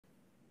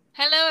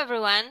Hello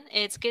everyone,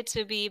 it's good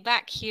to be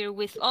back here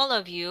with all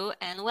of you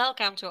and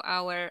welcome to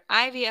our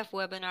IVF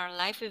webinar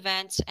live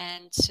event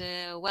and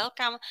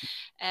welcome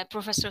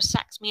Professor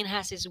Suks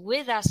Minhas is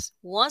with us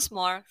once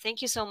more.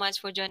 Thank you so much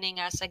for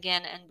joining us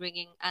again and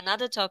bringing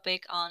another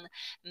topic on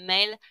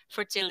male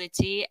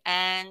fertility.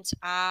 And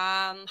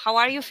how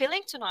are you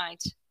feeling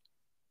tonight?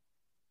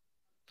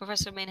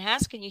 Professor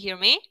Minhas, can you hear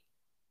me?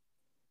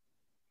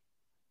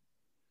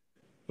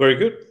 Very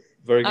good.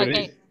 Very good.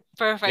 Okay,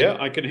 perfect. Yeah,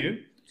 I can hear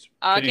you.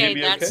 Can you hear Okay,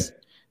 me okay?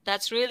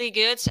 that's really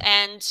good.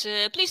 And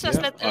please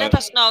Yeah, let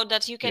us know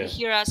that you can yeah.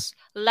 hear us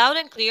loud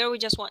and clear. We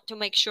just want to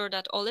make sure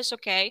that all is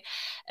okay.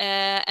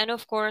 And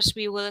of course,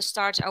 we will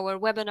start our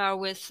webinar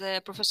with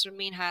Professor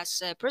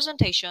Minha's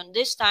presentation.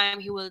 This time,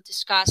 he will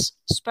discuss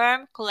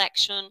sperm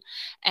collection.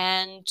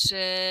 And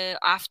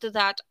after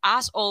that,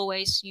 as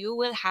always, you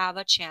will have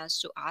a chance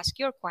to ask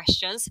your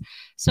questions.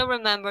 So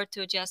remember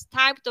to just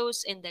type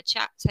those in the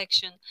chat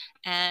section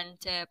and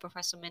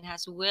Professor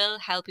Minhas will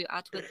help you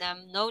out with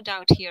them, no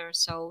doubt here.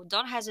 So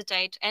don't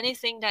hesitate.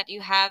 Anything that you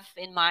have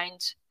in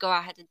mind, go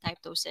ahead and type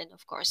those in,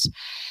 of course.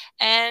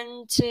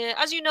 And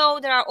as you know,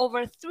 there are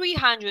over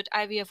 300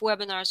 IVF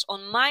webinars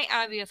on my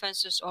IVF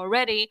Answers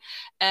already.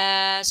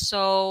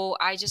 So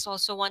I just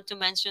also want to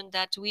mention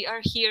that we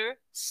are here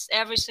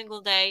every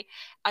single day.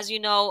 As you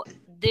know,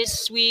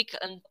 this week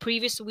and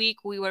previous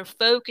week, we were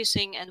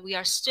focusing and we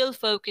are still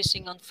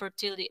focusing on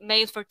fertility,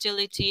 male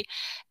fertility,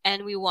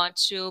 and we want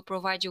to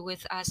provide you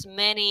with as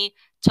many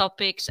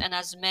topics and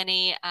as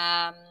many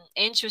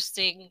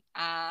interesting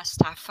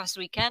stuff as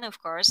we can,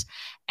 of course.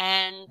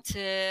 And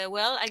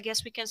well, I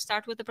guess we can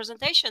start with the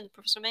presentation.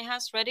 Professor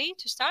Minhas, ready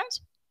to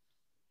start?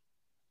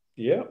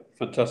 Yeah,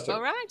 fantastic.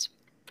 All right,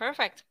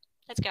 perfect.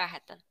 Let's go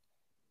ahead then.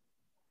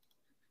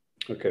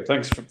 Okay,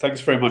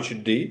 thanks very much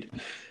indeed,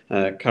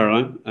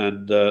 Caroline,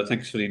 and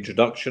thanks for the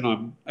introduction.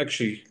 I'm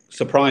actually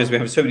surprised we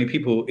have so many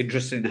people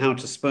interested in how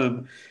to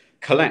sperm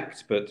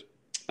collect, but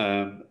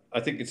I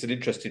think it's an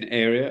interesting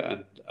area,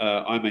 and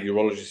I'm a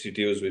urologist who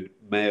deals with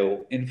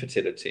male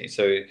infertility,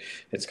 so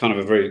it's kind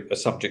of a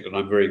subject that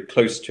I'm very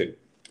close to.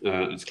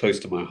 It's close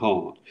to my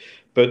heart,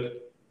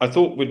 but I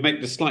thought we'd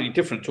make this slightly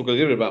different, talk a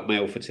little bit about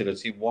male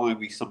fertility, why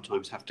we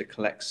sometimes have to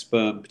collect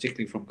sperm,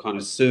 particularly from kind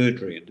of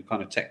surgery and the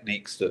kind of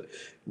techniques that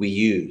we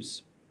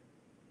use.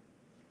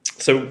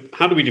 So,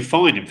 how do we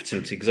define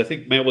infertility? Because I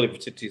think male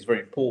infertility is very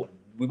important.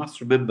 We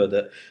must remember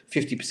that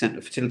 50%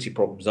 of fertility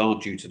problems are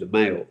due to the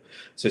male.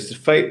 So,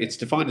 it's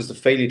defined as the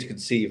failure to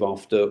conceive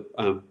after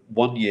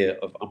 1 year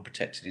of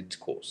unprotected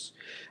intercourse.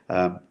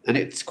 And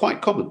it's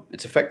quite common.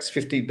 It affects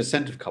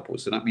 15% of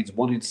couples. So, that means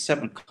 1 in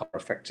 7 couples are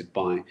affected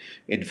by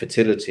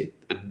infertility.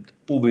 And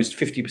almost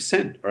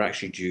 50% are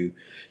actually due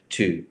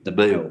to the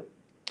male.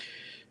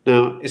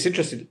 Now, it's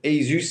interesting,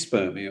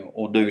 azoospermia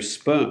or no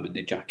sperm in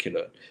the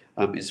ejaculate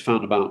is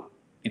found about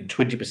in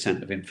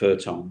 20% of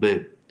infertile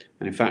men.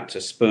 And in fact,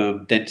 a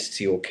sperm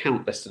density or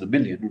count less than 1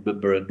 million,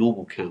 remember a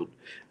normal count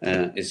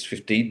is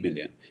 15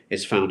 million,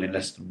 is found in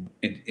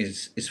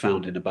is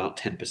found in about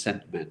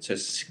 10% of men. So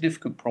it's a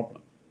significant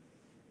problem.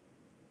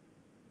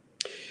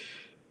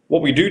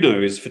 What we do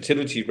know is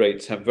fertility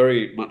rates have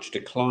very much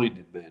declined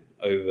in men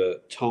over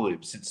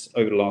time. Since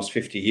over the last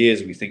 50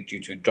 years, we think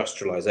due to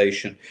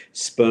industrialization,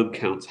 sperm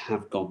counts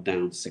have gone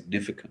down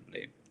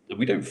significantly. And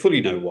we don't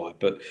fully know why,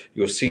 but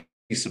you'll see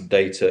some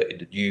data in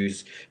the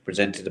news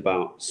presented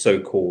about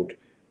so-called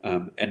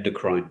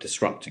endocrine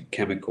disrupting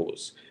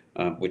chemicals,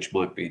 which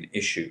might be an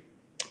issue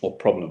or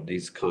problem.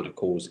 These kind of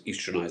cause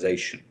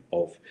estrogenization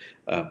of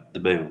the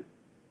male.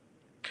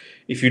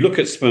 If you look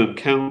at sperm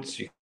counts,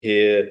 you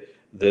hear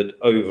that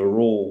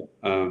overall,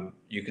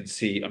 you can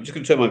see, I'm just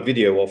going to turn my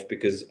video off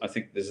because I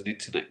think there's an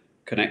internet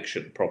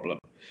connection problem,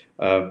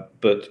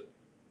 but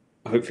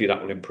hopefully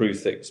that will improve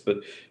things. But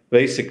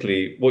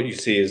basically, what you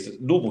see is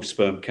that normal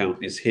sperm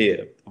count is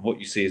here, and what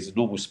you see is the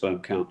normal sperm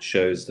count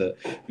shows that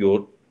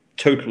your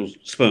total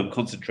sperm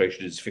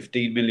concentration is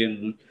 15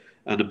 million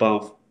and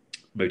above,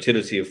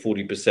 motility of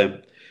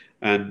 40%,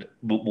 and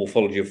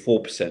morphology of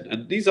 4%.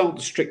 And these aren't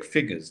the strict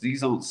figures.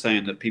 These aren't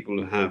saying that people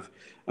who have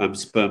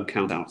sperm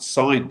count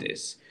outside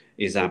this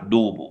is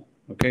abnormal.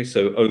 Okay,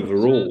 so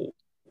overall,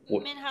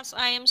 Minhas,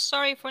 I am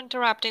sorry for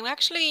interrupting.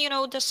 Actually,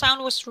 the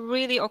sound was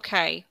really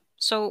okay.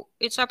 So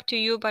it's up to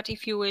you, but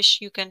if you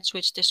wish, you can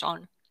switch this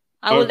on.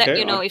 I will let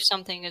you know if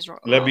something is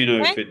let me wrong.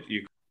 know Okay? if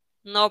you.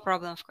 No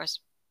problem, of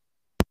course.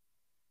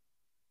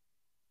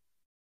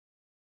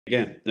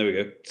 Again, there we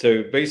go.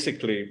 So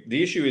basically,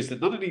 the issue is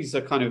that none of these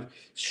are kind of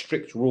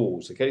strict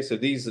rules. Okay, so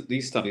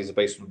these studies are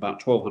based on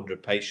about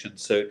 1,200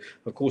 patients. So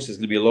of course, there's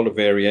going to be a lot of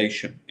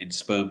variation in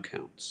sperm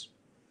counts.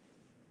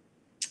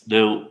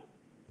 Now,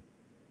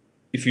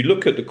 if you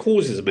look at the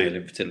causes of male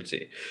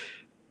infertility,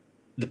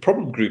 the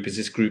problem group is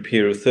this group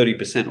here of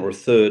 30% or a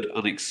third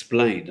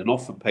unexplained. And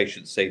often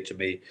patients say to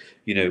me,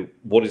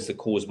 what is the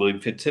cause of my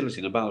infertility?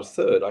 And about a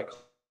third, I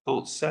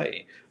can't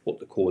say what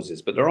the cause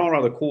is. But there are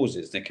other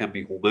causes. There can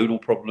be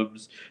hormonal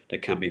problems, there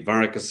can be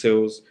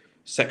varicocele,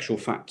 sexual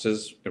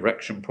factors,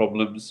 erection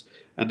problems,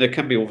 and there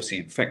can be obviously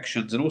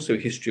infections and also a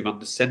history of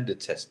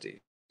undescended testes.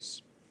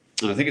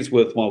 And I think it's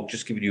worthwhile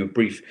just giving you a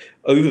brief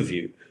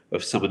overview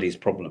of some of these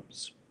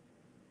problems.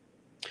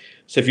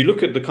 So if you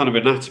look at the kind of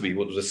anatomy,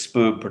 what was a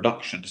sperm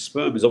production, the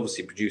sperm is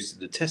obviously produced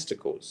in the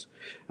testicles,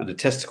 and the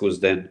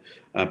testicles then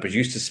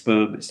produce the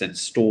sperm. It's then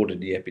stored in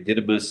the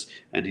epididymis,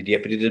 and in the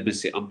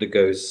epididymis it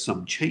undergoes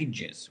some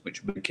changes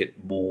which make it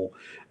more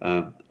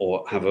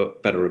or have a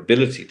better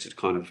ability to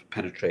kind of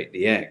penetrate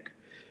the egg.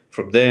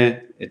 From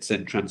there, it's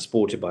then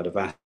transported by the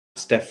vas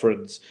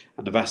deferens,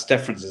 and the vas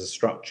deferens is a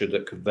structure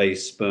that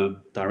conveys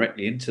sperm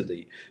directly into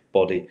the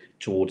body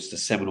towards the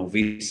seminal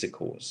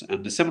vesicles.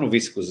 And the seminal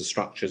vesicles are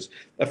structures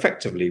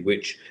effectively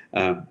which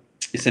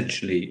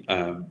essentially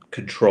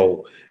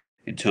control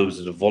in terms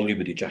of the volume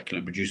of the ejaculate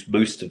and produce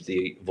most of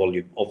the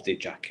volume of the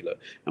ejaculate.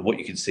 And what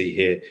you can see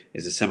here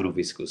is the seminal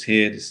vesicles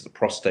here. This is the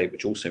prostate,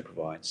 which also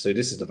provides. So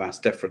this is the vas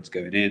deferens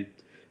going in,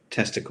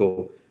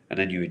 testicle, and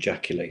then you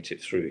ejaculate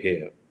it through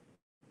here.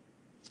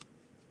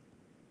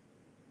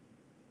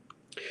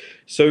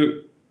 So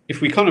if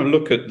we kind of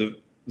look at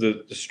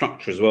the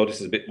structure as well, this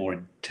is a bit more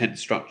intense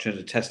structure.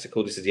 The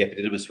testicle, this is the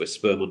epididymis where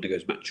sperm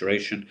undergoes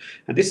maturation.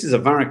 And this is a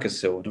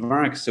varicocele. The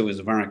varicocele is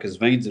the varicose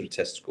veins of the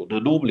testicle. Now,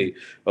 normally,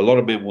 a lot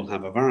of men will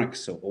have a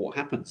varicocele, but what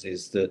happens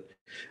is that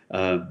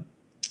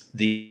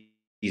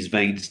these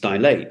veins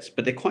dilate,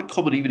 but they're quite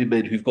common even in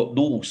men who've got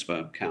normal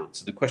sperm counts.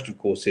 And the question, of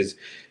course, is,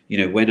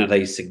 when are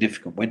they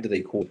significant? When do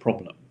they cause a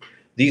problem?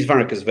 These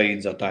varicose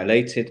veins are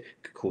dilated,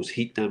 can cause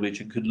heat damage,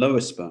 and can lower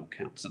sperm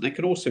counts. And they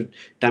can also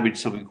damage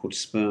something called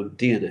sperm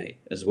DNA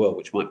as well,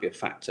 which might be a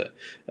factor,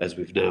 as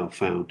we've now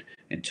found,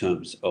 in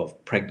terms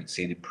of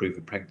pregnancy and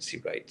improving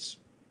pregnancy rates.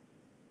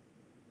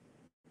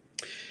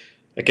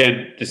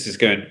 Again, this is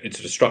going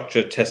into the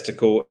structure,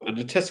 testicle, and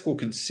the testicle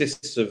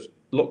consists of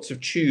lots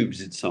of tubes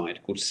inside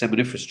called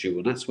seminiferous tube,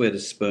 and that's where the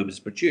sperm is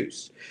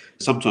produced.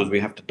 Sometimes we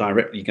have to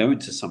directly go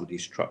into some of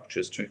these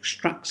structures to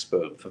extract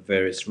sperm for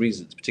various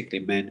reasons,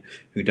 particularly men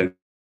who don't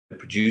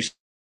produce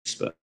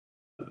sperm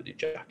and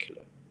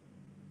ejaculate.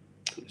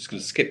 I'm just going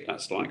to skip that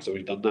slide because I've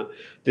already done that.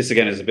 This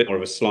again is a bit more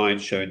of a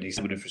slide showing these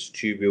seminiferous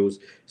tubules.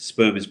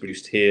 Sperm is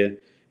produced here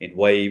in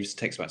waves,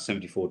 takes about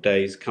 74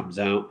 days, comes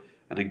out,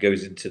 and then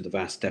goes into the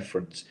vas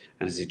deferens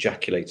and is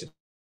ejaculated,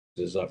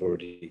 as I've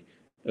already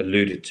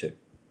alluded to.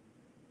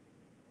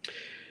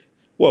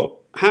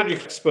 Well, how do you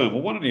collect sperm?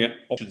 Well, one of the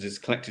options is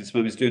collecting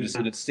sperm is doing a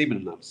standard semen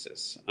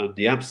analysis, and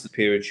the absence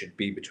period should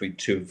be between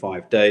 2 and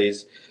 5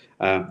 days.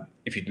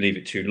 If you leave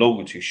it too long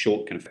or too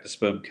short, it can affect the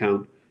sperm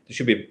count. There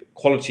should be a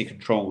quality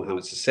control on how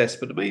it's assessed,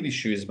 but the main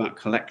issue is about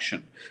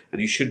collection, and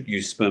you should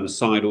use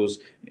spermicidals.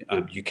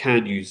 You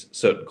can use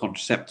certain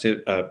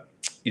contraceptive,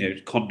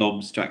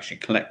 condoms to actually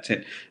collect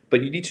it,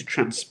 but you need to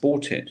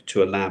transport it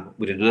to a lab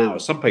within an hour.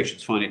 Some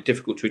patients find it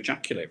difficult to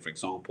ejaculate, for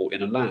example,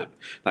 in a lab.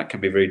 That can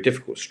be very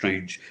difficult,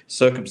 strange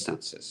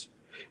circumstances.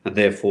 And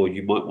therefore,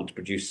 you might want to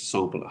produce a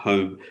sample at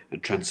home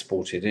and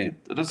transport it in.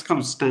 And that's kind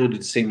of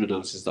standard semen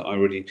analysis that I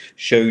already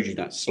showed you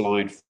that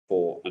slide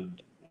for,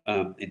 and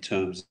in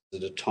terms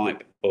of the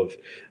type of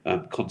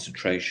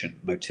concentration,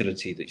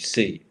 motility that you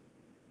see.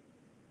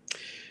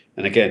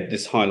 And again,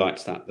 this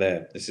highlights that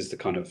there. This is the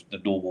kind of the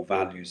normal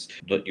values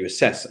that you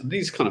assess. And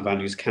these kind of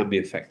values can be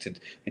affected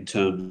in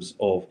terms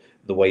of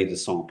the way the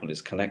sample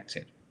is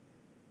collected.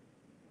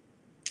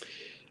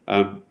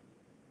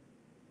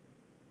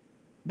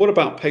 What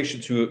about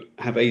patients who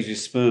have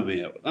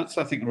azoospermia? That's,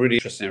 I think, really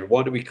interesting.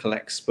 Why do we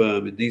collect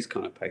sperm in these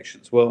kind of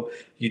patients? Well,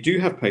 you do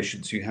have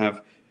patients who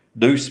have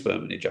no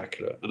sperm in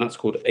ejaculate, and that's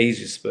called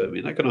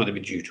azoospermia. That can either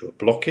be due to a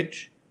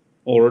blockage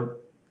or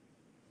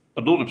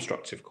a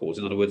non-obstructive cause,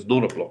 in other words,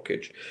 not a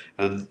blockage.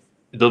 And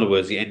in other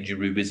words, the engine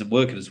room isn't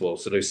working as well,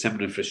 so those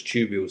seminiferous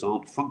tubules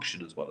aren't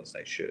functioning as well as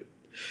they should.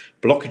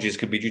 Blockages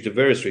can be due to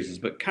various reasons,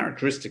 but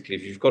characteristically,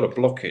 if you've got a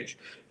blockage,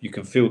 you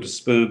can feel the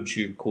sperm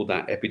tube called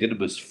that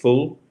epididymis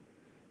full.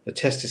 The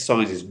testis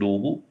size is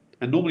normal,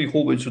 and normally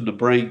hormones from the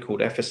brain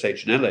called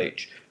FSH and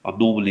LH are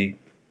normally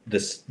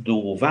this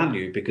normal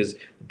value because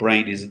the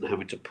brain isn't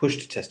having to push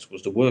the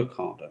testicles to work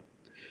harder.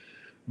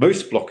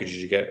 Most blockages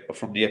you get are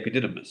from the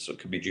epididymis, so it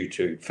can be due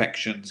to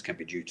infections, can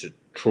be due to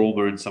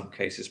trauma in some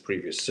cases,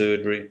 previous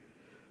surgery.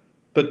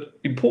 But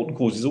important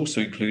causes also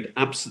include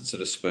absence of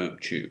the sperm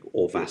tube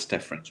or vas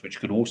deferens,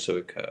 which can also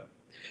occur.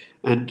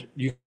 And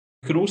you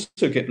can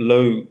also get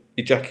low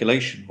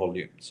ejaculation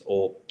volumes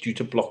or due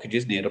to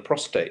blockages near the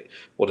prostate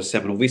or the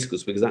seminal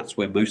vesicles, because that's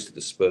where most of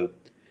the sperm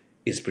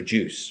is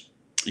produced.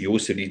 You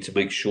also need to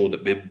make sure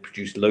that men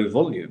produce low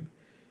volume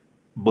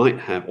might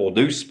have, or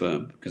no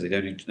sperm, because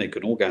they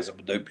can orgasm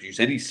and don't produce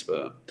any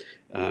sperm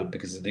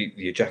because the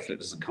ejaculate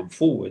doesn't come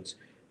forwards.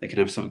 They can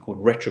have something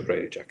called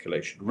retrograde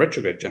ejaculation.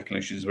 Retrograde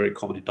ejaculation is very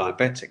common in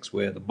diabetics,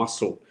 where the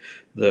muscle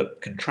that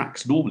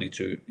contracts normally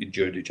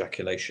during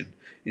ejaculation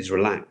is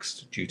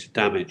relaxed due to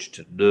damage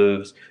to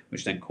nerves,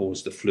 which then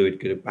cause the fluid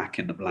go back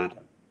in the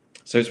bladder.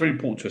 So it's very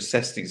important to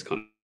assess these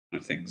kind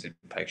of things in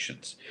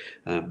patients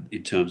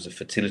in terms of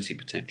fertility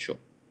potential.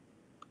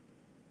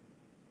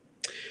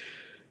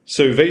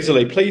 So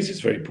vasolaplasia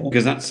is very important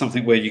because that's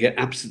something where you get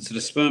absence of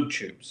the sperm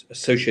tubes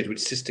associated with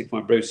cystic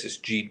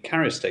fibrosis gene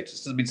carrier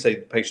status. Doesn't mean to say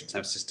that patients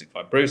have cystic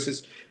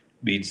fibrosis.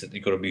 means that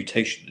you've got a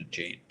mutation in the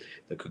gene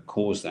that could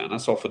cause that. And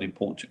that's often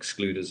important to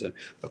exclude as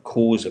a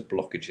cause of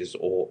blockages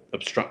or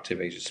obstructive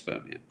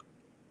azoospermia.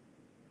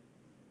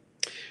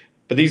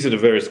 But these are the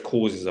various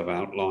causes I've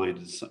outlined.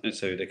 And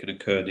so they can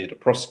occur near the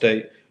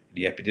prostate, in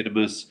the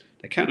epididymis.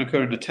 They can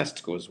occur in the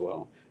testicle as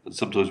well. And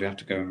sometimes we have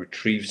to go and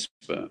retrieve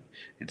sperm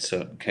in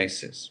certain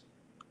cases.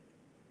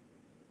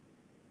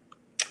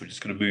 We're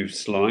just going to move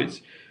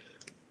slides.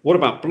 What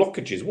about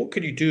blockages? What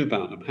can you do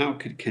about them? How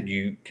can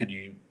you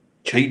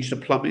change the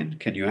plumbing?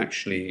 Can you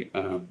actually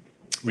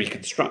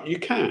reconstruct? You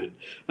can.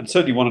 And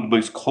certainly one of the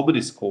most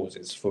commonest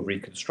causes for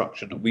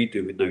reconstruction that we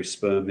do with no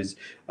sperm is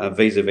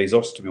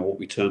vasovasostomy, or what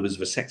we term as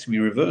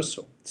vasectomy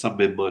reversal. Some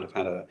men might have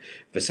had a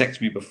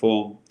vasectomy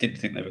before, didn't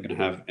think they were going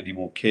to have any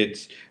more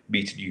kids,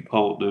 meet a new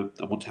partner,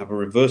 and want to have a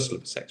reversal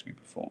of vasectomy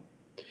performed.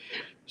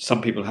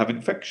 Some people have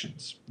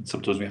infections, and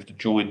sometimes we have to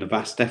join the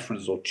vas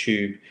deferens or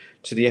tube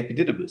to the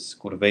epididymis,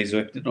 called a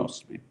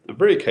vasoepididymostomy. And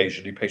very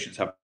occasionally, patients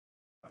have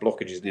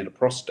blockages near the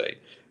prostate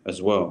as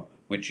well,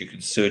 which you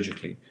can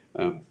surgically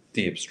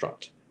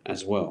deobstruct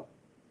as well.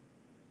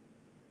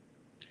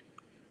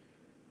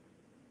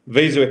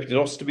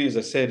 Vasoepididymostomy, as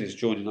I said, is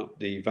joining up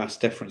the vas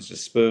deferens to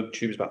sperm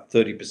tubes. About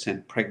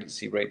 30%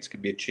 pregnancy rates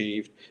can be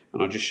achieved.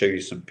 And I'll just show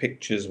you some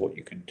pictures, what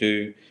you can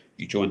do.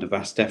 You join the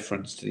vas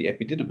deferens to the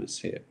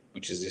epididymis here,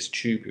 which is this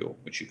tubule,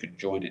 which you can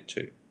join it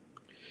to.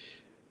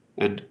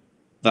 And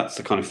that's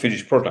the kind of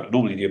finished product.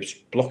 Normally the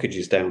blockage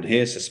is down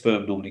here, so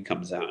sperm normally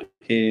comes out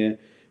here,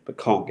 but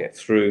can't get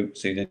through.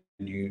 So then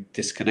you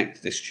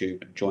disconnect this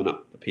tube and join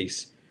up the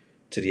piece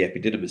to the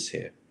epididymis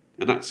here.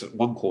 And that's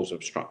one cause of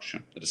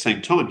obstruction. At the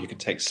same time, you can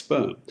take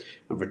sperm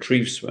and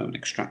retrieve sperm and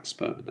extract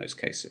sperm in those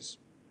cases.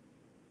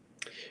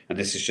 And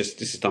this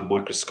is done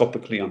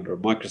microscopically under a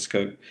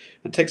microscope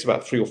and takes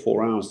about 3 or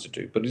 4 hours to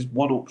do, but is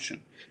one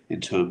option in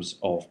terms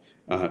of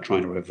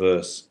trying to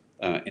reverse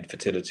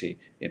infertility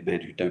in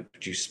men who don't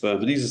produce sperm.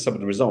 And these are some of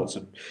the results.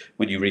 And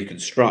when you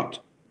reconstruct,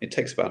 it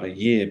takes about a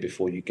year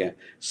before you get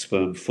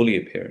sperm fully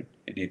appearing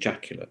in the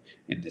ejaculate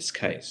in this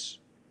case.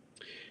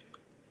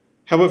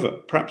 However,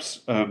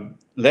 perhaps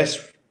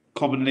less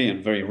commonly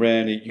and very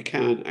rarely, you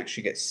can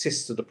actually get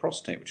cysts of the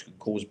prostate, which can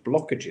cause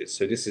blockages.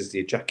 So this is the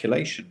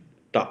ejaculation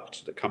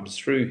duct that comes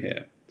through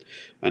here.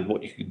 And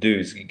what you can do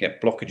is you can get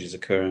blockages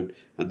occurring,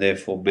 and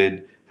therefore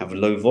men have a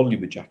low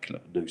volume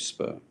ejaculate and no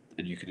sperm.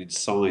 And you can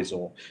incise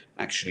or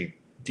actually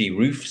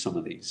de-roof some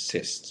of these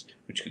cysts,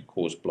 which can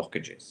cause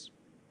blockages.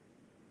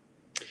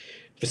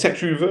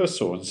 Vasectomy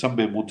reversal, and some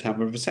men want to have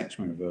a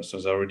vasectomy reversal,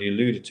 as I already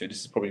alluded to.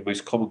 This is probably the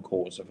most common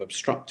cause of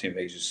obstructive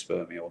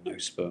azoospermia or no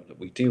sperm that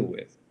we deal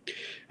with.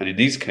 And in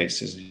these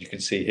cases, as you can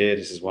see here,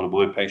 this is one of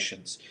my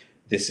patients.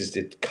 This is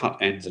the cut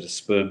ends of the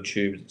sperm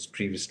tube that's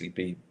previously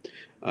been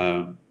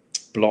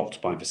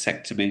blocked by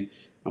vasectomy.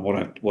 And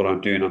what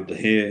I'm doing under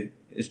here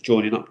is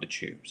joining up the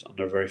tubes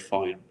under a very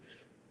fine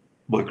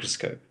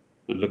microscope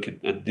and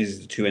looking. And these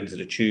are the two ends of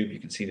the tube. You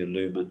can see the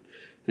lumen.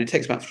 And it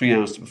takes about 3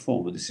 hours to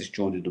perform, and this is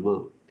joining them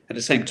up. At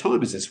the same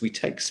time as this, we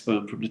take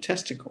sperm from the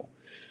testicle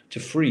to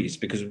freeze,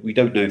 because we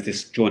don't know if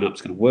this join up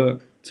is going to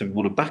work. So we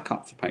want to back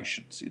up for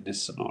patients in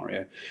this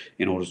scenario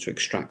in order to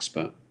extract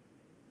sperm.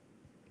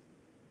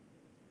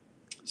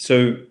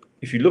 So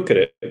if you look at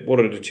it, what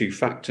are the two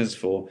factors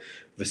for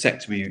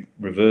vasectomy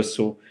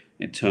reversal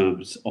in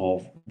terms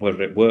of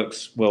whether it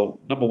works? Well,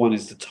 number one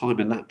is the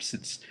time elapsed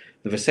since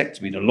the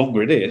vasectomy. The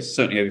longer it is,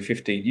 certainly over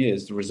 15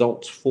 years, the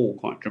results fall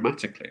quite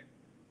dramatically.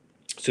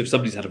 So if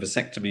somebody's had a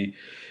vasectomy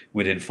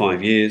within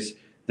 5 years,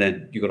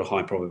 then you've got a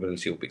high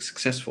probability it'll be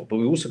successful. But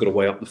we've also got to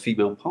weigh up the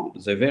female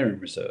partner's ovarian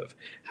reserve.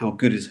 How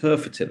good is her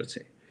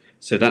fertility?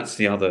 So that's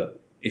the other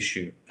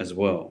issue as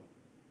well.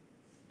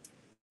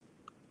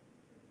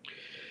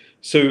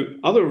 So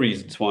other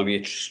reasons why we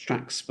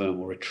extract sperm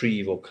or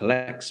retrieve or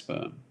collect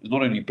sperm is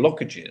not only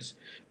blockages,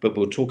 but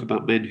we'll talk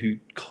about men who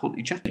can't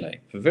ejaculate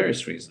for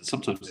various reasons.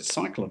 Sometimes it's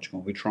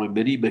psychological. We try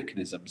many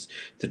mechanisms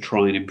to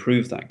try and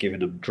improve that,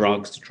 giving them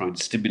drugs to try and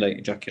stimulate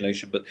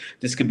ejaculation, but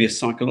this can be a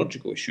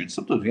psychological issue, and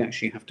sometimes we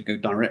actually have to go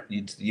directly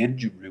into the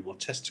engine room or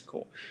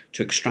testicle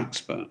to extract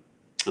sperm,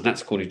 and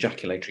that's called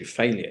ejaculatory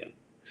failure.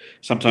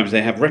 Sometimes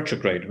they have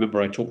retrograde.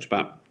 Remember I talked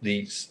about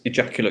the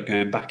ejaculate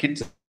going back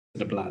into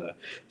the bladder,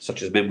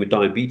 such as men with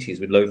diabetes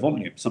with low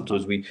volume.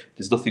 Sometimes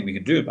there's nothing we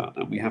can do about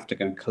that. We have to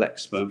go and collect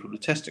sperm from the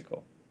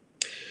testicle.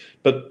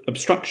 But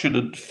obstruction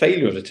and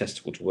failure of the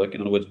testicle to work, in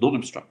other words,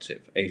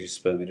 non-obstructive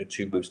azoospermia, are the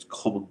two most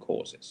common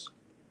causes.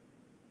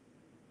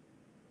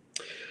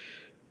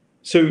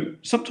 So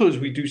sometimes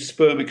we do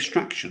sperm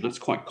extraction. That's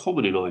quite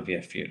common in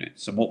IVF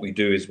units. And what we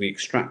do is we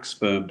extract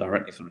sperm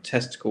directly from the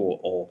testicle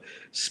or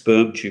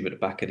sperm tube at the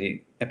back of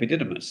the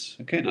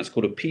epididymis. Okay, and that's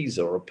called a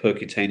PISA, or a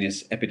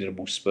percutaneous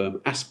epididymal sperm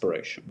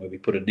aspiration, where we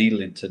put a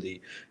needle into the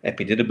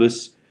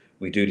epididymis.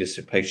 We do this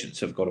if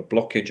patients have got a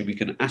blockage, and we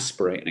can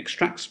aspirate and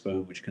extract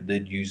sperm, which can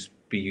then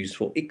be used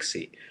for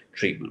ICSI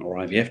treatment or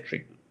IVF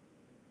treatment,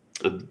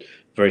 and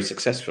very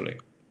successfully.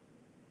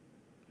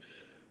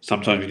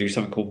 Sometimes we do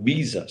something called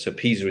MESA. So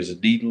PISA is a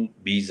needle.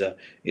 MESA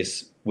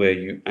is where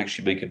you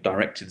actually make a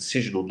direct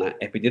incision on that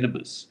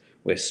epididymis,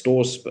 where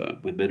stores sperm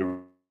when men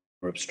are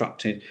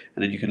obstructed,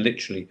 and then you can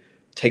literally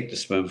take the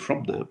sperm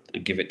from that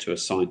and give it to a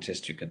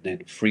scientist who can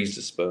then freeze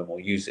the sperm or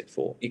use it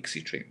for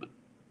ICSI treatment.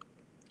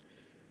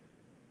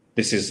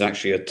 This is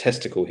actually a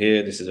testicle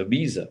here. This is a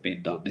meso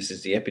being done. This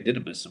is the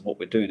epididymis, and what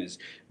we're doing is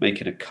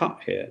making a cut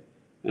here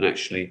and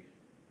actually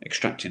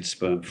extracting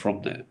sperm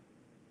from there.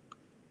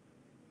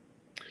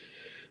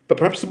 But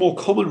perhaps the more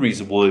common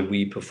reason why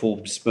we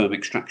perform sperm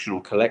extraction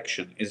or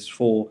collection is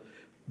for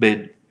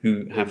men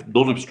who have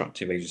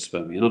non-obstructive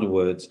agiospermia. In other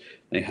words,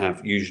 they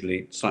have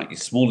usually slightly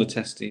smaller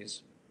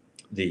testes,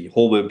 the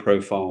hormone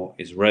profile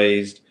is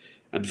raised,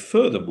 and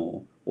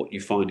furthermore, what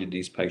you find in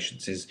these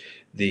patients is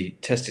the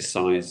testis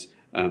size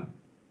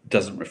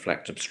doesn't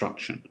reflect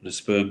obstruction. In a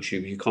sperm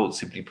tube, you can't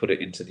simply put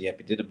it into the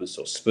epididymis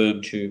or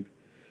sperm tube.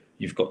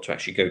 You've got to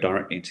actually go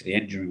directly into the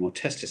engine room or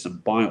testis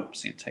and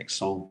biopsy and take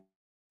samples.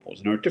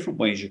 And there are different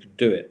ways you can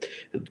do it,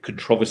 and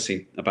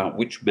controversy about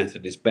which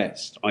method is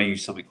best. I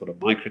use something called a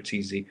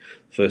microteasy,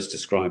 first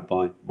described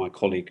by my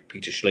colleague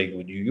Peter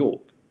Schlegel in New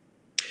York.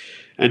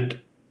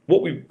 And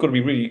what we've got to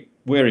be really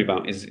wary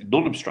about is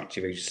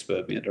non-obstructive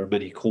agiospermia. There are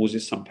many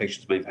causes. Some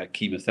patients may have had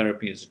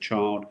chemotherapy as a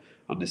child,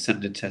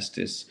 undescended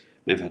testis,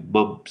 may have had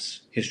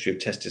mumps, history of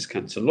testis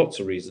cancer, lots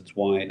of reasons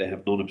why they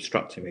have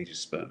non-obstructive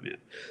agiospermia.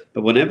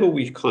 But whenever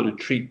we kind of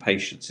treat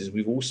patients,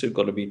 we've also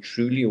got to be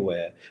truly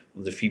aware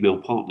of the female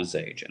partner's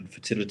age and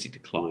fertility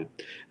decline,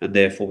 and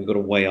therefore we've got to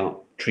weigh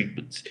up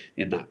treatments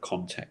in that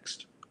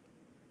context.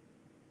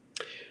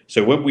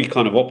 So when we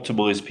kind of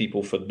optimize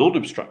people for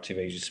non-obstructive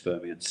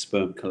agiospermia and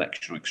sperm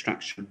collection or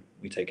extraction,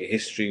 we take a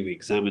history, we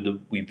examine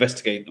them, we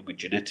investigate them with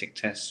genetic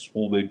tests,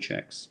 hormone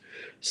checks,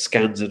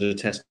 scans of the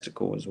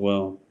testicle as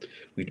well.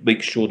 We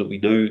make sure that we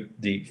know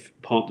the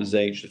partner's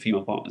age, the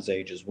female partner's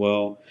age as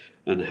well,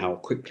 and how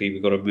quickly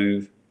we've got to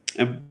move.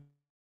 And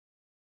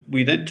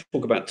we then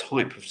talk about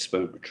type of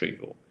sperm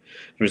retrieval.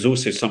 There is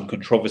also some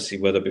controversy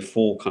whether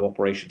before kind of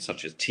operations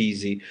such as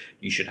TZ,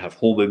 you should have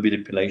hormone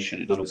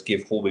manipulation. In other words,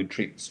 give hormone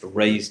treatments to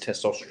raise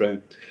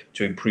testosterone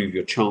to improve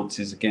your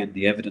chances. Again,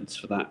 the evidence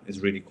for that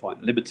is really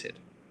quite limited.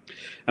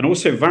 And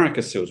also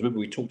varicocele. Remember,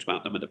 we talked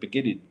about them at the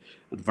beginning.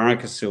 And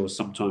varicocele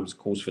sometimes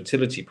cause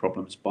fertility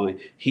problems by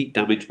heat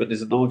damage, but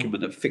there's an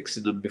argument that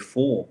fixing them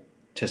before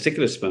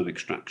testicular sperm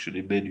extraction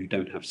in men who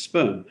don't have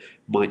sperm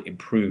might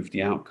improve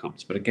the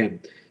outcomes. But again,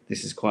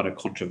 this is quite a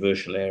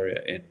controversial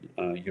area in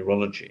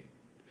urology.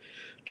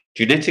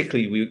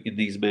 Genetically, in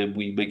these men,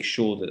 we make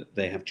sure that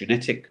they have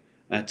genetic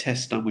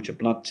tests done, which are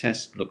blood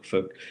tests, look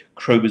for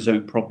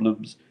chromosome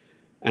problems.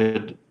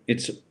 And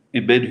it's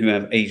in men who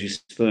have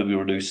agiospermia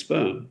or no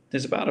sperm,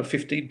 there's about a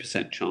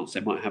 15% chance they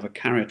might have a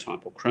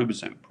karyotype or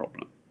chromosome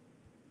problem.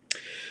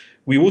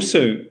 We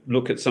also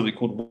look at something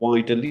called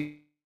Y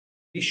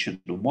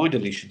deletion, and Y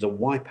deletions are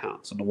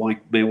wipeouts on the Y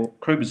male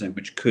chromosome,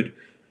 which could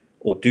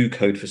or do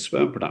code for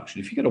sperm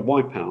production. If you get a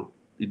wipeout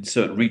in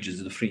certain regions,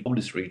 in the three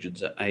commonest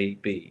regions are A,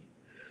 B,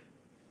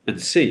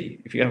 and C,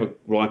 if you have a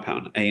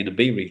wipeout in A and a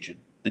B region,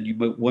 then you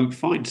won't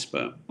find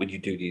sperm when you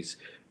do these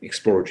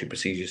exploratory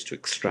procedures to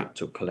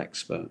extract or collect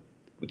sperm.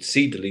 With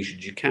C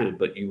deletions, you can,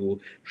 but you will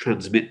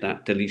transmit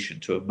that deletion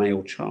to a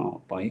male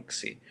child by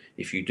ICSI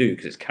if you do,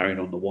 because it's carried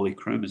on the Y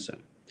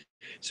chromosome.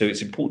 So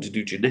it's important to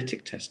do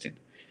genetic testing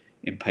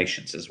in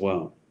patients as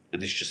well.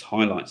 And this just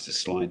highlights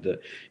this slide that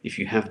if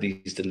you have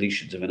these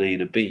deletions of an A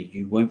and a B,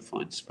 you won't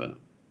find sperm.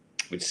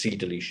 With C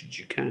deletions,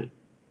 you can.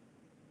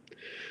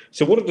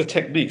 So what are the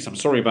techniques? I'm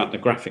sorry about the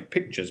graphic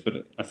pictures,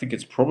 but I think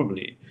it's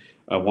probably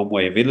one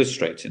way of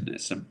illustrating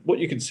this. And what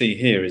you can see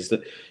here is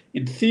that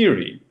in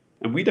theory,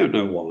 and we don't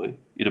know why,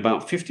 in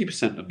about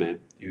 50% of men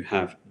who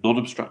have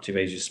non-obstructive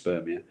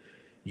agiospermia,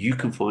 you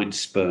can find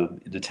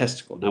sperm in the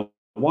testicle. Now,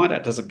 why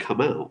that doesn't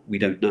come out, we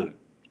don't know.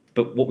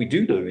 But what we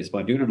do know is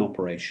by doing an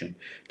operation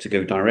to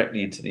go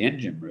directly into the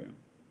engine room,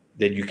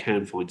 then you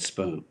can find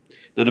sperm.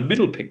 Now, the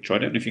middle picture, I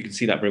don't know if you can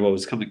see that very well,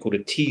 is something called a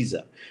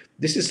teaser.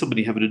 This is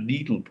somebody having a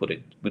needle put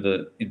in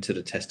into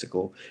the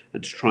testicle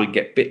and to try and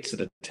get bits of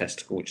the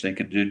testicle, which they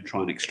can then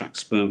try and extract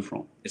sperm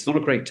from. It's not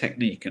a great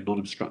technique in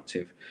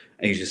non-obstructive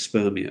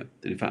agiospermia.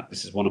 And in fact,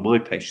 this is one of my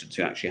patients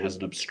who actually has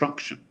an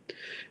obstruction,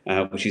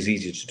 which is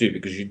easier to do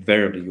because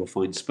invariably you'll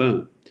find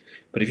sperm.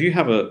 But if you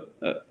have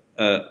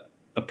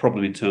a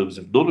problem in terms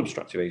of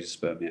non-obstructive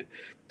agiospermia,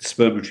 the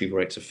sperm retrieval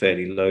rates are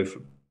fairly low.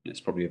 It's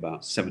probably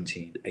about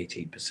 17,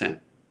 18%.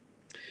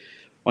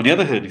 On the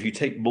other hand, if you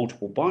take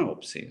multiple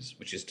biopsies,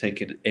 which is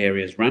taking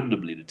areas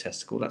randomly in a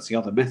testicle, that's the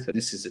other method.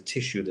 This is a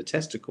tissue of the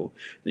testicle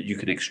that you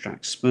can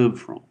extract sperm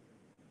from.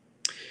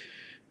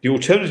 The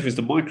alternative is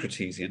the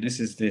microteasy, and this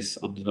is this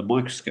under the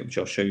microscope, which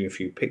I'll show you a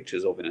few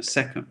pictures of in a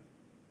second.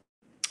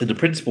 And the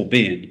principle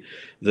being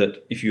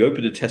that if you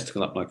open a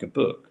testicle up like a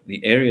book,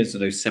 the areas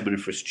of those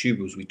seminiferous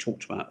tubules we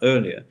talked about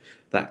earlier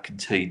that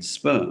contain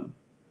sperm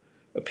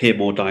appear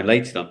more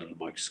dilated under the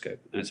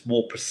microscope, and it's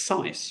more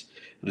precise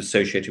and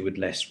associated with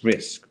less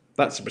risk.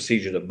 That's a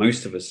procedure that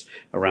most of us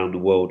around the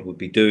world would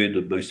be doing,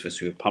 and most of us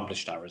who have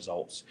published our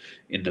results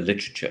in the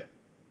literature.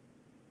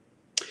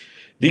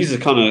 These are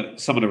kind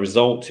of some of the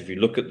results. If you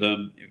look at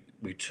them,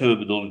 with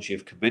terminology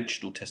of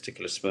conventional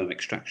testicular sperm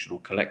extraction or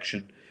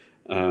collection,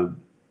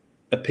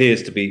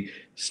 appears to be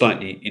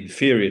slightly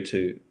inferior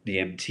to the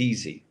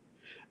MTZ.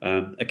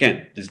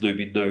 Again, there's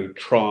been no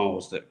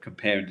trials that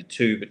comparing the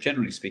two, but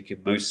generally speaking,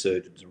 most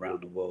surgeons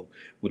around the world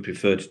would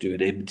prefer to do an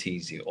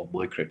MTZ or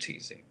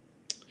micro-TZ,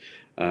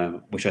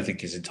 which I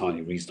think is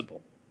entirely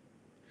reasonable.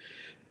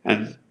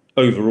 And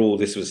overall,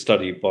 this was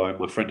studied by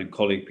my friend and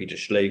colleague Peter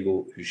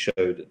Schlegel, who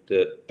showed that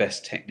the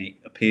best technique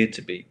appeared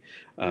to be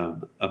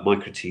a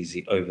micro-TZ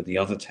over the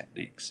other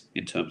techniques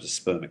in terms of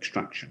sperm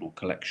extraction or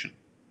collection.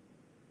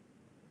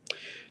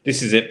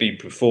 This is it being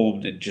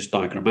performed in just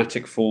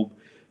diagrammatic form.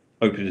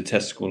 Open the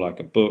testicle like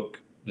a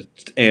book. The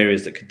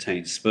areas that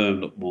contain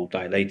sperm look more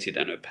dilated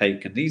and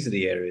opaque, and these are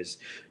the areas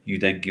you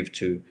then give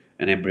to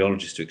an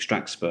embryologist to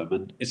extract sperm.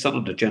 And it's done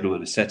under general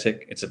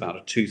anaesthetic. It's about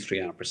a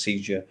 2-3 hour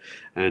procedure,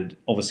 and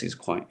obviously it's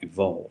quite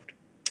involved.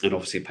 And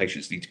obviously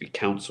patients need to be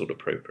counselled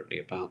appropriately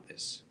about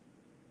this.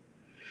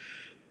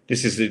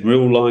 This is in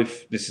real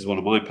life. This is one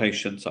of my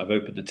patients. I've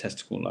opened the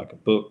testicle like a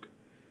book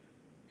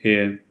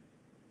here,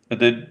 and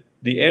then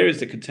the areas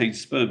that contain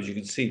sperm, as you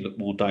can see, look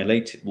more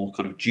dilated, more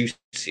kind of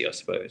juicy, I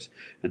suppose.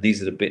 And these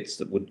are the bits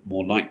that would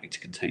more likely to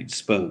contain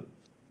sperm.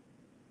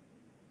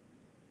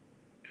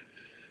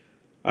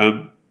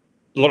 A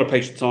lot of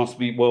patients ask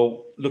me,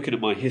 well, looking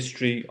at my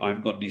history, I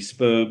haven't got any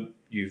sperm.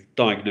 You've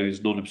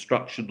diagnosed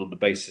non-obstruction on the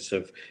basis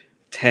of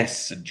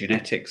tests and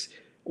genetics.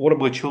 What are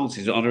my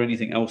chances? Are there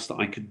anything else that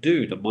I could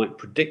do that might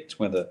predict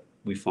whether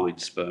we find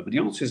sperm? And the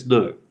answer is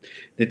no.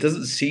 There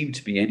doesn't seem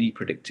to be any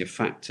predictive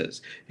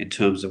factors in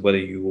terms of whether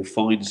you will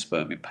find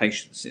sperm in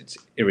patients. It's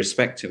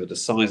irrespective of the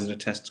size of the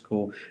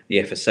testicle, the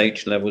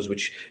FSH levels,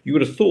 which you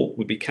would have thought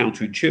would be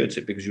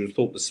counterintuitive, because you would have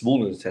thought the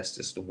smaller the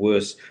testis, the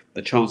worse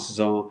the chances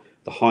are.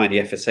 The higher the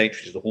FSH,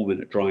 which is the hormone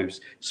that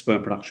drives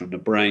sperm production in the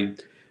brain,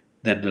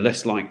 then the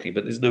less likely.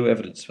 But there's no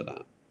evidence for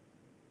that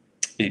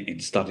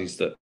in studies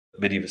that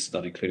many of us have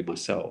done, including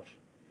myself.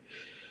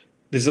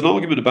 There's an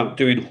argument about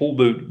doing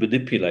hormone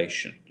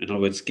manipulation, in other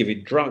words,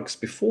 giving drugs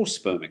before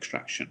sperm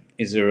extraction.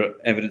 Is there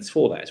evidence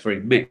for that? It's very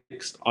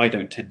mixed. I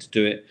don't tend to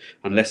do it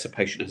unless a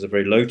patient has a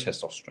very low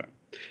testosterone,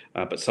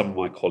 but some of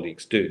my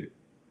colleagues do.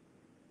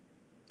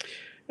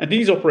 And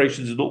these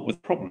operations are not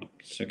with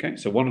problems, okay?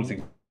 So one of the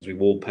things we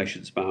warn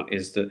patients about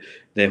is that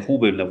their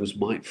hormone levels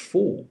might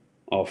fall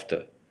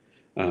after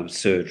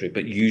surgery,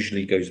 but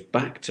usually goes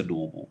back to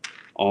normal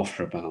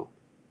after about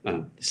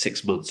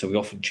 6 months. So we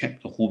often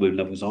check the hormone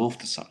levels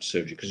after such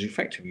surgery, because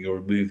effectively you're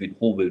removing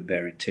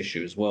hormone-bearing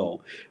tissue as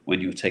well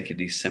when you're taking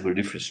these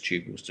seminiferous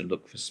tubules to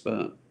look for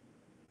sperm.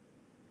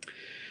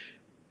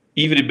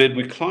 Even in men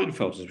with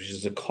Klinefelters, which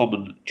is a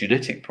common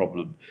genetic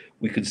problem,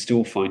 we can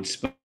still find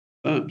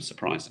sperm,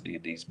 surprisingly,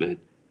 in these men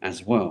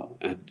as well.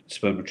 And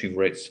sperm retrieval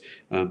rates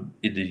in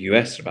the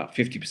US are about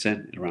 50%,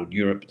 and around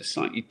Europe they're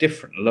slightly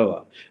different,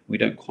 lower. We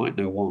don't quite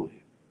know why.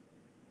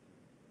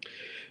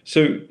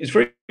 So it's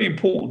very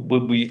important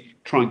when we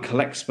try and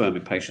collect sperm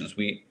in patients.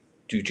 We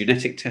do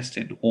genetic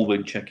testing,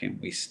 hormone checking,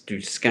 we do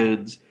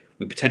scans.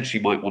 We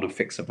potentially might want to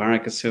fix a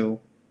varicocele.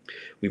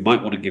 We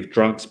might want to give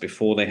drugs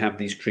before they have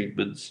these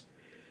treatments.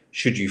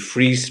 Should you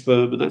freeze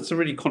sperm? And that's a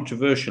really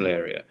controversial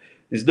area.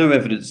 There's no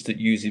evidence that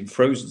using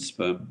frozen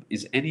sperm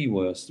is any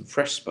worse than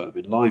fresh sperm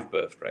in live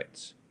birth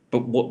rates.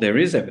 But what there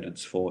is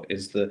evidence for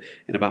is that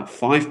in about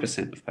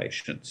 5% of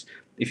patients,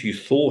 if you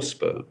thaw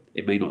sperm,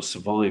 it may not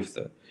survive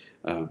the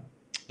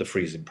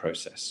freezing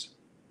process.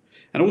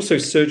 And also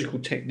surgical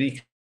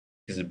technique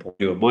is important.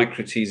 Do a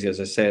micro-TZ, as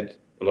I said,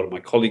 a lot of my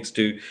colleagues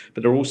do,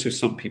 but there are also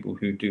some people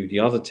who do the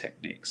other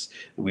techniques,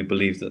 and we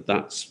believe that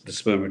the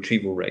sperm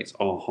retrieval rates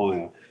are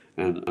higher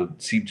and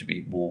seem to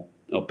be more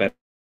or better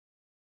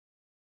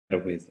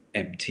with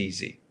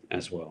MTZ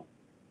as well.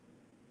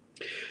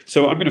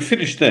 So I'm going to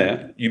finish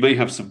there. You may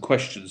have some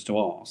questions to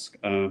ask,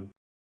 and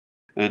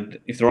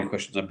if there are any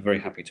questions, I'm very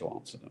happy to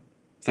answer them.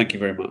 Thank you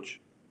very much.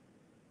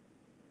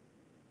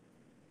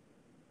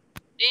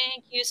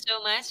 Thank you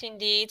so much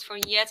indeed for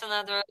yet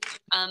another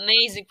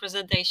amazing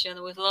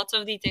presentation with lots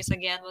of details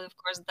again. But of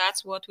course,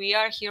 that's what we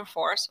are here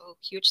for. So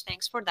huge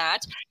thanks for that.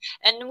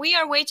 And we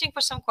are waiting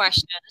for some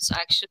questions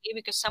actually,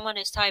 because someone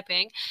is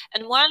typing.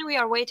 And while we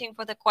are waiting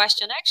for the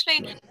question,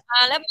 actually,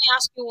 let me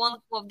ask you one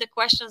of the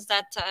questions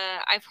that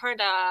I've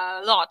heard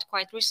a lot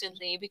quite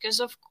recently, because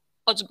of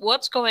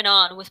what's going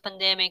on with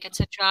pandemic,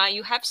 etc.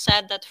 You have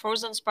said that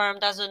frozen sperm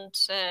doesn't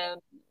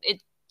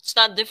it's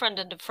not different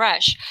than the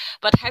fresh,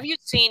 but have you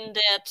seen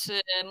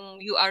that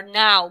you are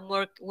now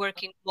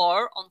working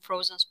more on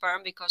frozen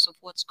sperm because of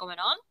what's going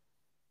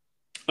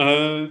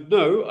on?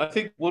 No, I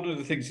think one of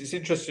the things, it's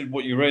interesting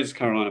what you raised,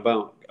 Caroline,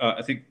 about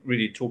I think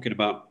really talking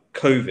about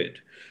COVID,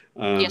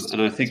 Yes. and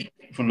I think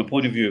from the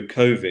point of view of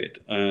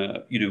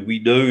COVID, we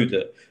know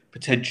that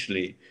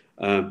potentially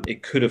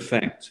it could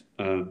affect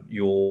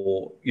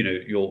your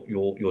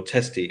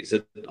testes.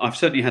 And I've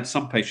certainly had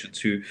some patients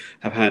who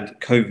have had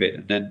COVID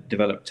and then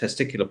developed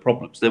testicular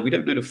problems. Now, we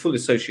don't know the full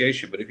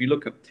association, but if you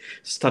look at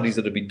studies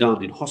that have been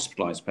done in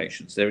hospitalized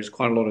patients, there is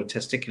quite a lot of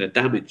testicular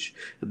damage,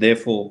 and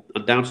therefore,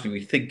 undoubtedly,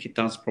 we think it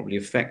does probably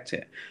affect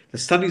it. The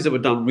studies that were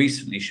done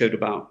recently showed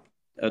about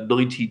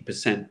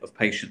 19% of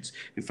patients,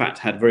 in fact,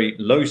 had very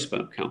low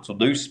sperm counts or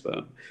no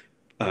sperm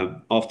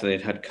after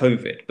they'd had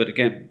COVID. But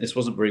again, this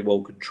wasn't very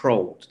well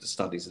controlled, the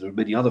studies. And there are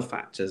many other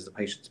factors. The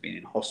patient's been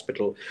in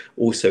hospital,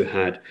 also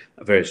had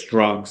various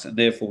drugs, and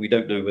therefore we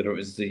don't know whether it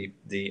was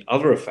the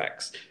other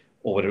effects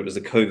or whether it was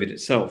the COVID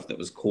itself that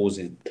was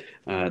causing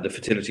the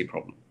fertility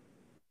problem.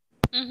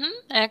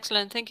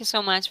 Excellent. Thank you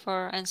so much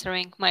for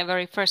answering my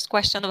very first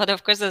question. But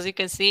of course, as you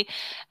can see,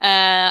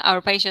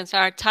 our patients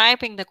are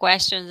typing the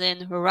questions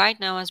in right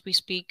now as we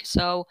speak.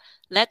 So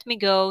let me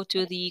go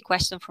to the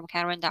question from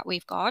Karen that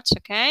we've got.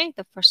 Okay,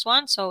 the first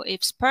one. So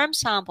if sperm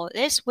sample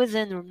is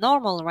within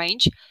normal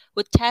range,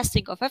 would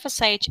testing of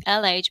FSH,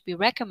 LH be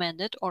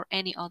recommended or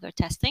any other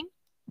testing?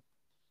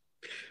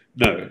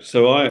 No.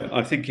 So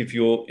I think if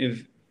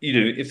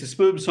the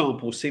sperm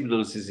sample semen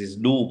analysis is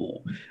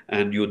normal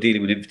and you're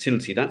dealing with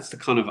infertility, that's the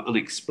kind of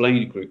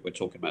unexplained group we're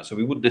talking about. So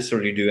we wouldn't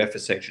necessarily do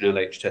FSH and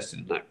LH testing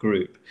in that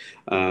group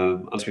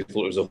unless we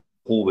thought it was a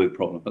hormone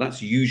problem. But that's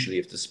usually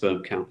if the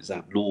sperm count is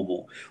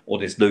abnormal or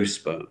there's no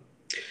sperm.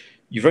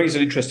 You've raised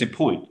an interesting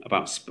point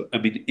about,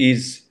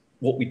 is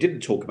what we didn't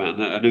talk about,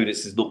 and I know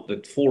this is not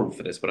the forum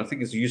for this, but I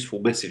think it's a useful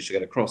message to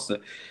get across, that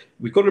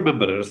we've got to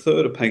remember that a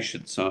third of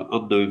patients are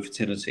unknown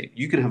fertility.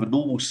 You can have a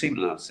normal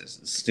semen analysis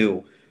and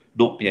still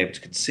not be able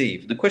to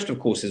conceive. And the question, of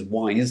course, is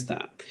why is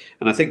that?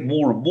 And I think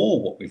more and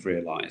more what we've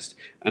realised,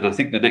 and I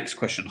think the next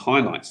question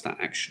highlights that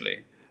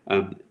actually,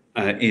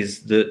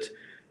 is that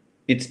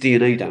it's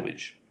DNA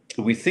damage.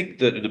 And we think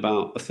that in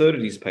about a third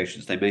of these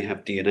patients, they may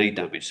have DNA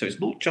damage. So it's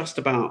not just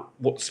about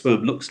what the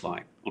sperm looks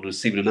like on a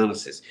semen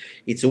analysis.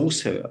 It's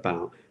also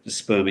about the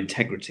sperm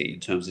integrity in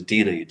terms of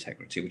DNA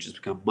integrity, which has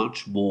become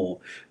much more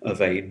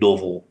of a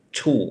novel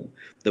tool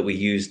that we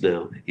use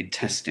now in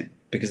testing,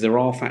 because there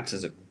are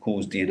factors that can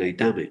cause DNA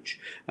damage.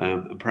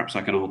 And perhaps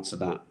I can answer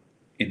that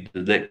in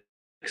the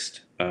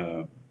next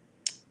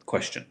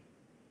question.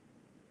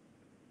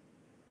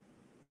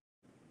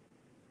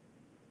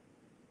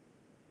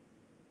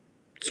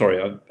 Sorry,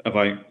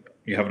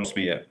 you haven't lost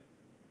me yet?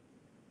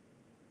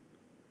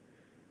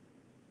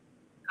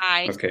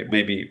 Okay,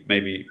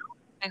 maybe.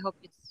 I hope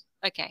it's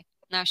okay.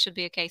 Now should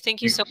be okay.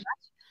 Thank you so much.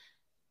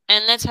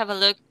 And let's have a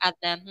look at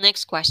the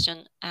next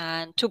question,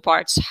 and two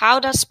parts. How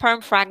does sperm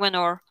fragment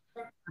or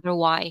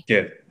why?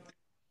 Yeah.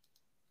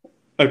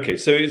 Okay,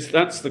 so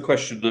that's the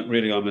question that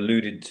really I'm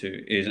alluding to,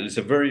 and it's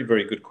a very,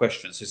 very good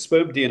question. So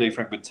sperm DNA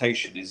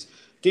fragmentation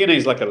DNA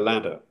is like a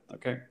ladder,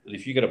 okay? And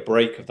if you get a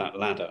break of that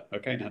ladder,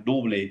 okay, now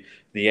normally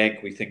the egg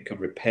we think can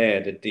repair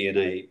the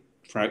DNA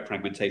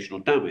fragmentation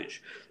or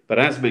damage. But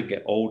as men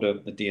get older,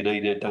 the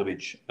DNA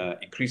damage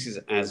increases.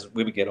 As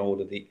women get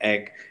older, the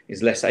egg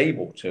is less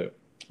able to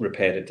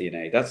repair the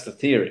DNA. That's the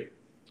theory.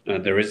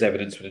 And there is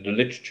evidence within the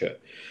literature.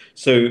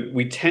 So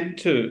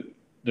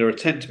there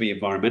tend to be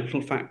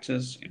environmental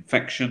factors,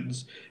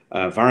 infections,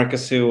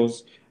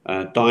 varicoceles,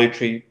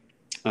 dietary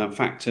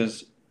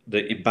factors,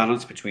 the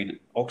imbalance between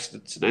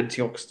oxidants and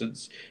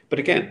antioxidants. But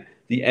again,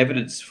 the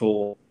evidence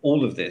for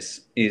all of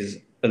this is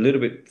a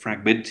little bit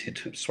fragmented.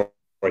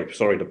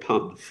 Sorry, the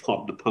pun,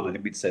 pardon the pun, I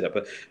didn't mean to say that,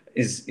 but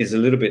is a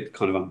little bit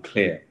kind of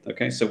unclear.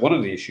 Okay, so one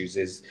of the issues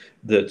is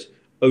that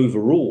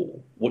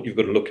overall, what you've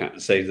got to look at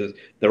and say that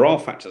there are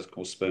factors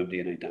called sperm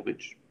DNA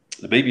damage.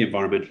 There may be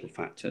environmental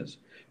factors.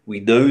 We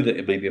know that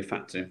it may be a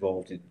factor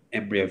involved in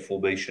embryo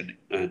formation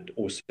and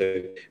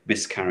also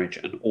miscarriage,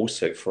 and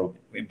also from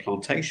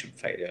implantation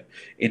failure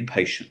in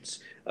patients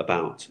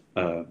about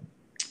who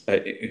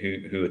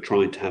are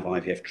trying to have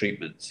IVF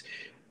treatments.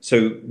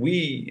 So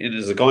we,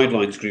 as a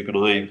guidelines group, and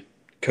I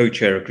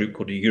co-chair a group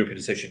called the European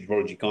Association of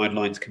Urology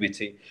Guidelines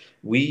Committee,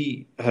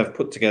 we have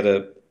put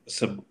together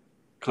some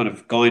kind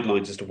of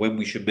guidelines as to when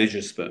we should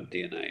measure sperm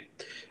DNA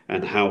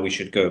and how we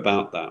should go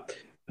about that.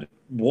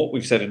 What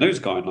we've said in those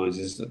guidelines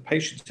is that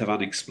patients have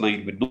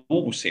unexplained with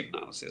normal semen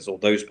analysis, or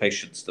those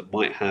patients that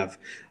might have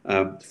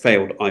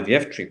failed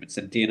IVF treatments,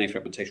 then DNA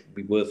fragmentation would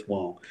be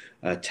worthwhile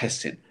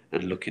testing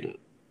and looking at.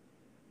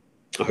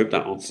 I hope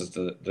that answers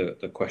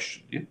the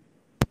question. Yeah.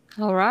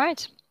 All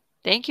right.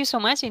 Thank you so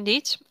much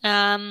indeed.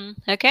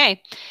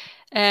 Okay.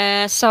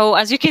 So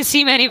as you can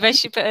see, many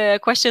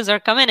questions are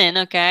coming in,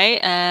 okay?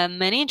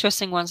 Many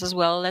interesting ones as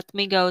well. Let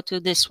me go to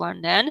this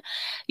one then.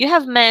 You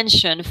have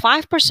mentioned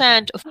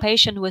 5% of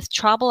patients with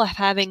trouble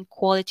having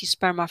quality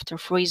sperm after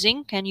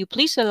freezing. Can you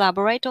please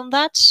elaborate on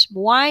that?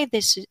 Why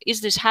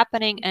is this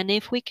happening, and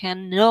if we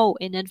can know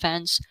in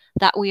advance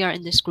that we are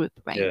in this group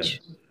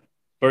range? Yeah.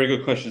 Very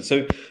good question.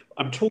 So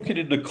I'm talking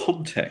in the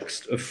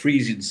context of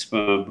freezing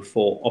sperm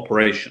before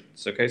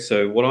operations. Okay,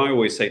 so what I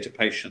always say to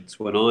patients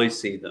when I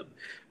see them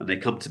and they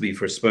come to me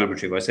for a sperm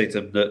retrieval, I say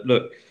to them that,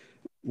 look,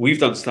 we've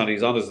done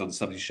studies, others done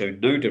studies showing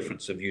no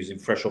difference of using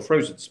fresh or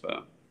frozen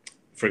sperm,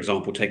 for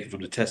example, taken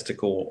from the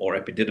testicle or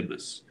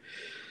epididymis.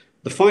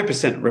 The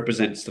 5%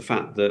 represents the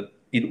fact that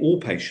in all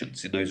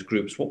patients in those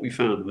groups, what we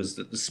found was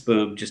that the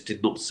sperm just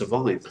did not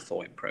survive the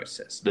thawing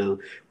process. Now,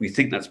 we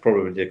think that's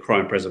probably a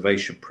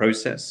cryopreservation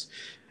process.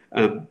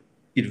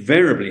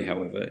 Invariably,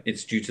 however,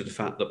 it's due to the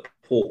fact that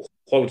poor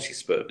quality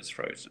sperm is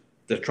frozen.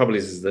 the trouble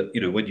is that,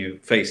 when you're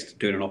faced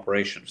doing an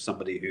operation for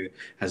somebody who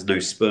has no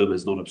sperm,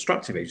 as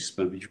non-obstructive age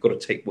sperm, you've got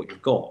to take what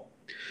you've got.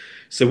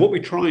 So what we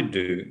try and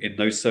do in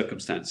those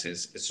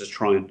circumstances is just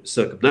try and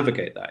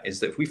circumnavigate that, is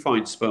that if we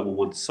find sperm on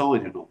one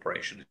side in an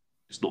operation,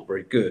 it's not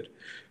very good,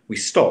 we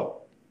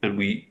stop and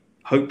we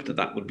hope that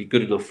that would be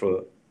good enough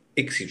for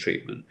ICSI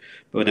treatment,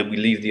 but then we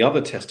leave the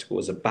other testicle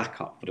as a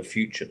backup for the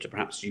future to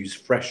perhaps use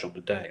fresh on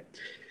the day.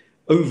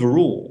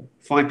 Overall,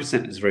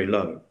 5% is very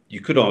low.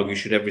 You could argue,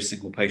 should every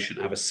single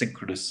patient have a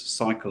synchronous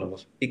cycle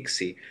of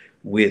ICSI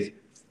with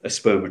a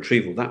sperm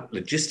retrieval? That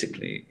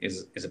logistically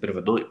is a bit of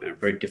a nightmare,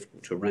 very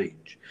difficult to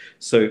arrange.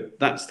 So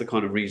that's the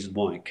kind of reason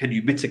why. Can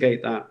you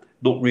mitigate that?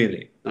 Not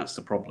really. That's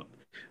the problem.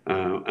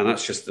 And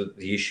that's just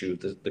the issue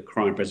of the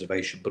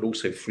cryopreservation, but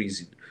also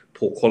freezing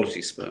poor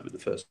quality sperm in the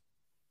first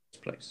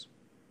place.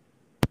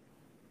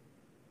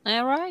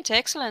 All right,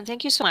 excellent.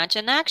 Thank you so much.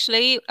 And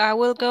actually, I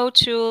will go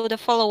to the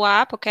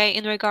follow-up, okay,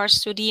 in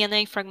regards to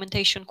DNA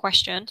fragmentation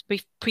question,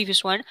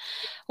 previous one.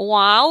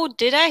 Wow,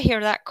 did I hear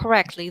that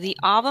correctly? The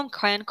ovum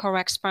can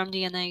correct sperm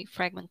DNA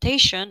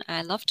fragmentation.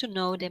 I'd love to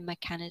know the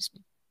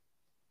mechanism.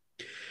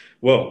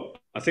 Well,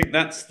 I think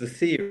that's the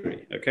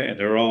theory, okay? And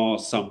there are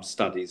some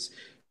studies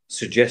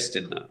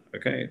suggesting that,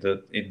 okay?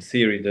 That in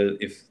theory,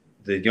 if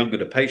the younger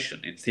the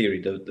patient, in theory,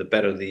 the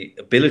better the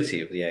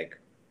ability of the egg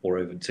or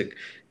ovum to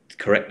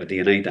correct the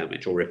DNA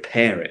damage or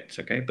repair it,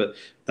 okay? But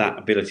that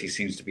ability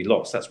seems to be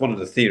lost. That's one of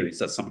the theories.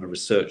 That's some of the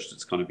research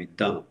that's kind of been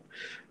done.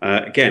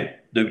 Again,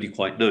 nobody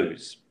quite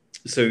knows.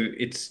 So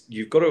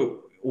you've got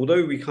to,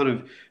 although we kind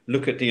of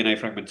look at DNA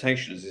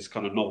fragmentation as this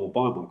kind of novel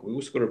biomarker, we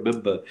also got to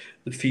remember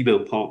the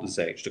female partner's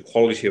age, the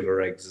quality of her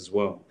eggs as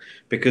well,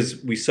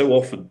 because we so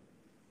often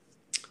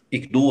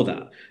ignore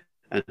that,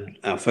 and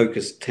our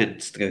focus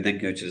tends to then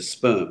go to the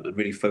sperm and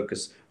really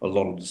focus a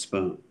lot on the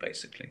sperm,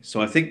 basically. So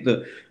I think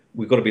that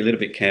we've got to be a little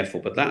bit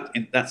careful, but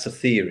that's a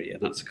theory, and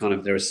that's a kind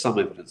of, there is some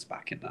evidence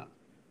back in that.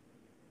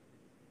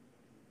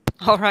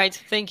 All right,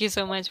 thank you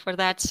so much for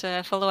that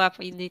follow-up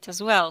indeed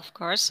as well, of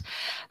course.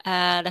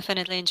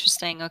 Definitely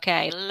interesting.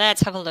 Okay,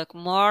 let's have a look.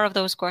 More of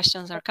those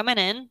questions are coming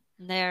in.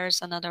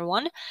 There's another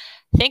one.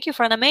 Thank you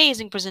for an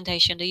amazing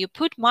presentation. Do you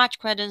put much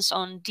credence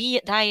on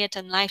diet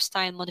and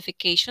lifestyle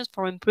modifications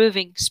for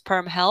improving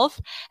sperm health,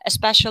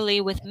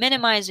 especially with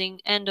minimizing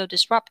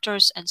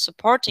endodisruptors and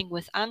supporting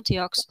with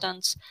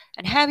antioxidants?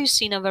 And have you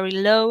seen a very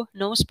low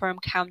no sperm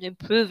count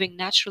improving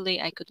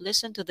naturally? I could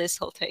listen to this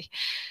all day.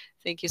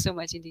 Thank you so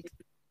much indeed.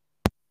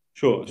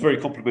 Sure, it's very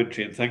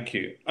complimentary, and thank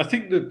you. I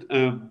think that,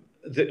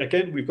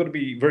 again, we've got to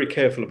be very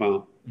careful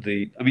about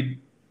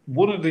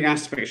one of the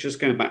aspects, just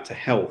going back to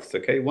health,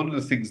 okay, one of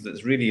the things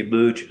that's really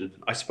emerging, and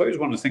I suppose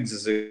one of the things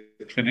as a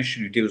clinician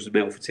who deals with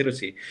male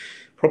fertility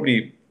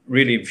probably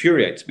really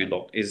infuriates me a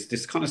lot, is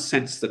this kind of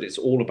sense that it's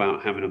all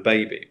about having a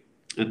baby.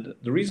 And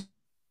the reason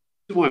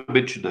why I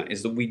mention that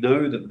is that we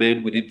know that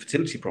men with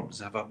infertility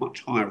problems have a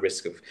much higher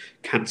risk of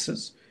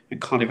cancers and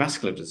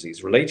cardiovascular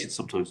disease related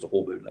sometimes to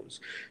hormone levels.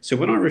 So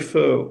when I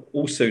refer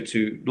also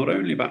to not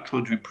only about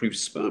trying to improve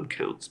sperm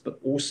counts, but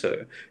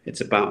also it's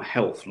about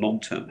health,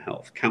 long-term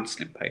health,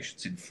 counseling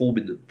patients,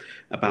 informing them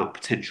about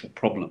potential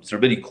problems. There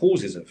are many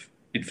causes of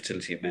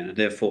infertility in men, and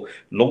therefore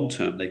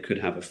long-term they could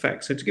have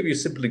effects. So to give you a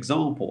simple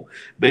example,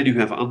 men who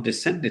have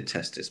undescended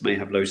testes may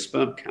have low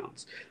sperm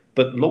counts,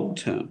 but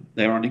long-term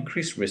they are an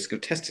increased risk of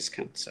testis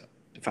cancer.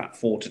 In fact,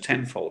 4 to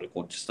 10-fold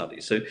according to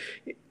studies. So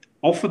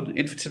often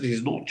infertility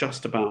is not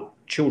just about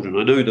children.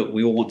 I know that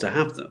we all want to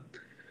have them,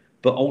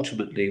 but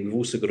ultimately we've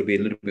also got to be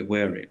a little bit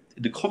wary.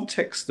 In the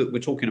context that we're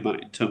talking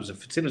about in terms of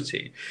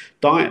fertility,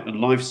 diet and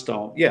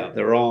lifestyle, yeah,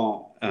 there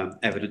are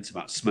evidence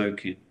about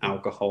smoking,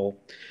 alcohol.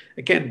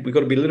 Again, we've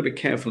got to be a little bit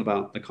careful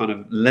about the kind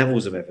of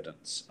levels of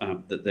evidence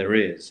that there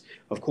is.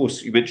 Of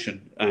course, you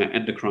mentioned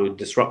endocrine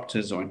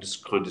disruptors or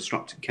endocrine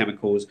disrupting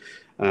chemicals,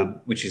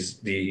 which is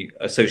the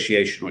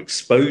association or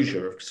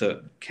exposure of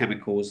certain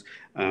chemicals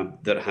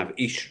that have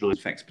estrogen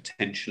effects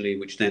potentially,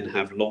 which then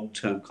have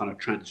long-term kind of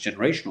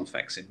transgenerational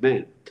effects in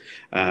men.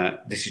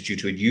 This is due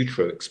to in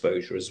utero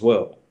exposure as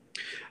well.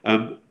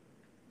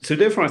 So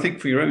therefore, I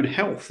think for your own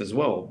health as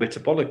well,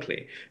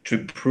 metabolically, to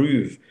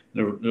improve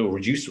or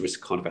reduce the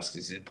risk of cardiovascular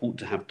disease, it's important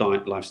to have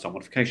diet lifestyle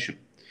modification.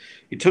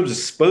 In terms of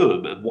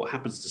sperm and what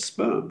happens to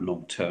sperm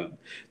long term,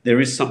 there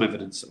is some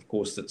evidence, of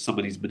course, that some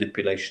of these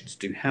manipulations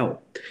do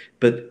help.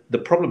 But the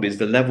problem is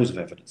the levels of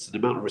evidence and the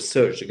amount of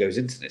research that goes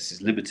into this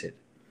is limited.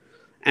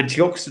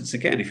 Antioxidants,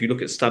 again, if you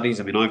look at studies,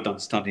 I've done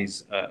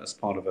studies as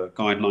part of a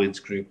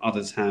guidelines group,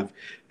 others have,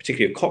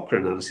 particularly a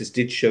Cochrane analysis,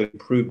 did show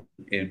improvement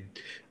in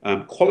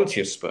quality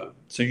of sperm.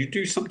 So you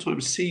do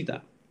sometimes see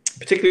that,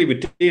 particularly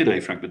with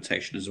DNA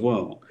fragmentation as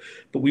well.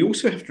 But we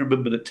also have to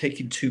remember that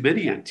taking too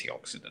many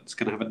antioxidants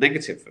can have a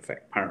negative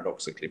effect,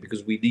 paradoxically,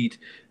 because we need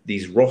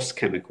these ROS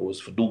chemicals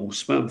for normal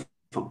sperm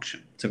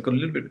function. So we've got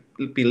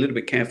to be a little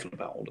bit careful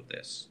about all of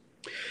this.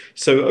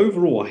 So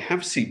overall, I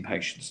have seen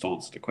patients, to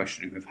answer the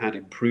question, who have had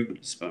improvement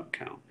in sperm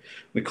count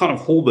with kind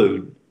of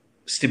hormone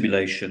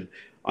stimulation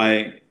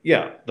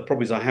The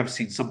problem is I have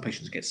seen some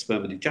patients get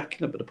sperm and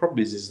ejaculate, but the problem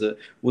is that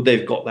well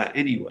they've got that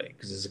anyway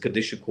because there's a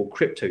condition called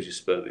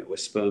cryptospermia where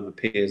sperm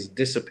appears and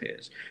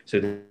disappears.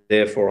 So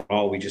therefore,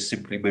 are we just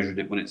simply measuring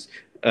it when it's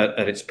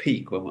at its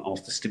peak when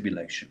after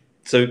stimulation?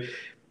 So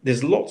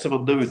there's lots of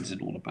unknowns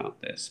in all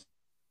about this.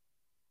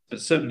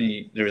 But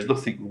certainly there is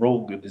nothing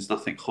wrong and there's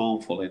nothing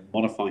harmful in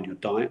modifying your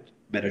diet,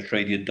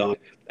 Mediterranean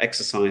diet,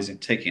 exercising,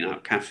 taking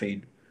out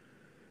caffeine.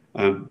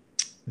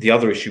 The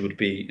other issue would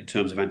be in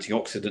terms of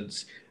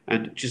antioxidants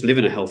and just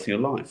living a healthier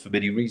life for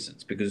many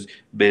reasons, because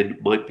men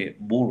might be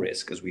at more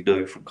risk, as we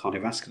know, from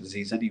cardiovascular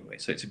disease anyway.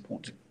 So it's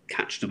important to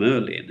catch them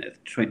early in their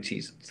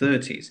 20s and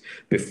 30s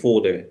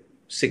before they're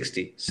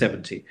 60,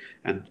 70,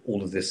 and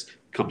all of this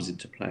comes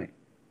into play.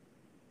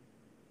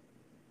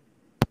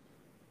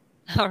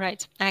 All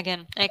right.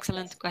 Again,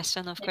 excellent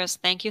question, of course.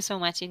 Thank you so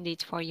much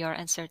indeed for your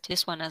answer to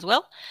this one as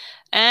well.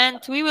 And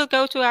we will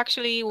go to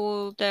actually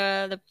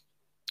the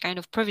kind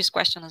of previous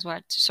question as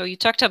well. So you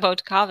talked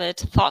about COVID,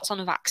 thoughts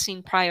on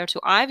vaccine prior to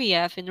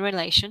IVF in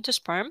relation to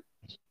sperm?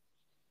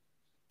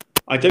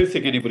 I don't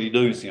think anybody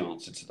knows the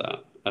answer to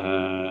that.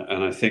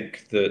 And I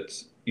think that,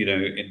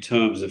 in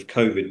terms of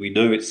COVID, we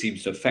know it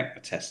seems to affect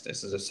the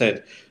testis, as I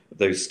said,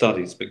 those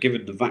studies, but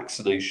given the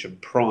vaccination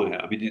prior,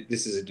 I mean,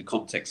 this is in the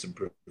context of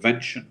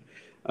prevention,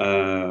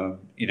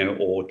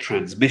 or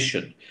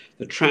transmission.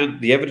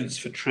 The evidence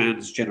for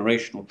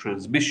transgenerational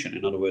transmission,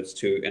 in other words,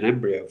 to an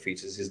embryo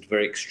fetus, is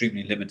very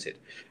extremely limited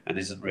and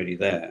isn't really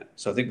there.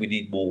 So I think we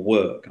need more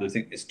work, and I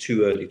think it's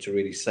too early to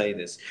really say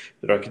this.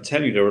 But I can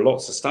tell you there are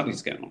lots of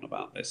studies going on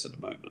about this at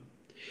the moment.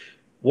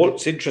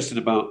 What's interesting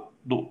about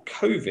not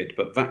COVID,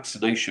 but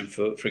vaccination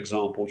for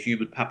example,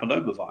 human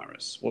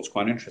papillomavirus. What's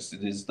quite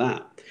interesting is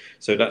that.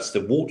 So that's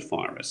the wart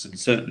virus, and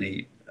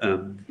certainly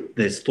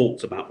there's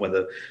thoughts about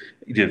whether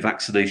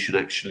vaccination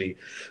actually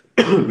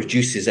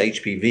reduces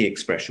HPV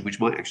expression, which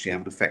might actually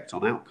have an effect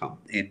on outcome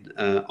in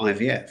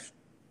IVF.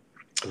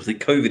 I think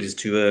COVID is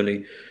too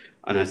early,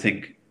 and I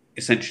think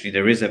essentially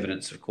there is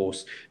evidence, of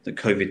course, that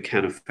COVID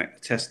can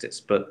affect the testis,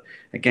 but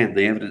again,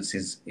 the evidence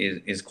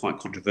is quite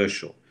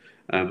controversial.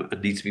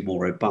 And need to be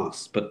more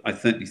robust. But I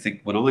certainly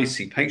think when I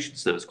see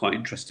patients now, it's quite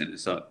interesting.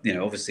 It's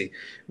obviously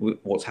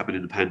what's happened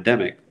in the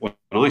pandemic. When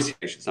I see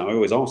patients now, I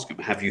always ask them,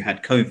 "Have you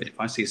had COVID?" If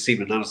I see a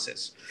semen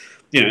analysis,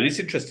 and it's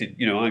interesting.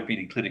 I've been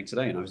in clinic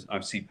today, and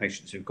I've seen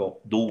patients who've got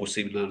normal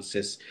semen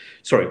analysis,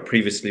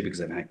 previously because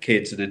they've had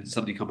kids, and then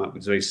suddenly come up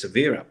with very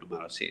severe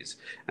abnormalities.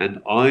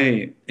 And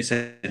I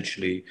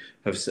essentially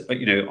have,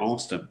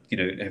 asked them,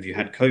 "Have you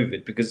had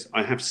COVID?" Because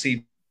I have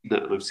seen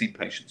that, and I've seen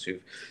patients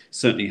who've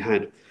certainly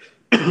had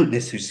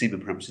this whose semen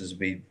parameters have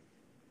been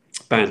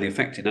badly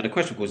affected. Now, the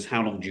question, of course, is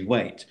how long do you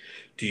wait?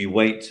 Do you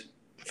wait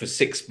for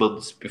 6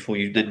 months before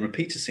you then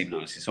repeat a semen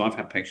analysis? So I've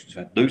had patients who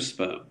had no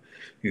sperm,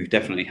 who've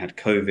definitely had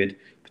COVID,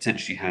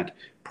 potentially had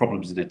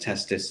problems in their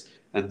testis,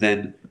 and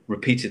then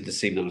repeated the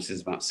semen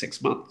analysis about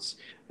 6 months.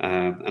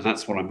 And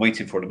that's what I'm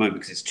waiting for at the moment,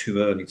 because it's too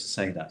early to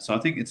say that. So I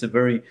think it's a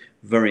very,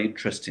 very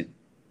interesting,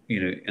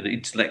 an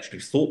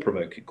intellectually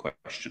thought-provoking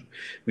question,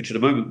 which at the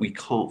moment we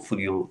can't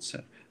fully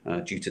answer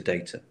due to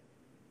data.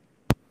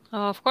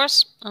 Of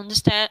course,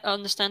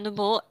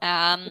 understandable.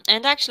 And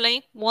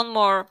actually, one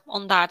more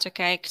on that,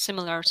 okay,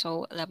 similar.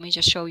 So let me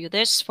just show you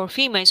this. For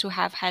females who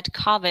have had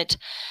COVID,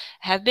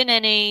 have been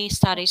any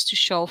studies to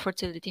show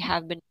fertility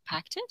have been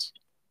impacted?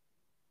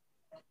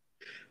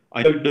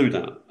 I don't know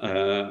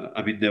that.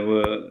 I mean, there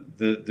were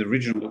the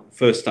original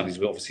first studies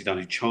were obviously done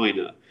in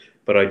China,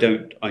 but I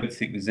don't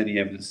think there's any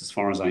evidence, as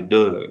far as I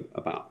know,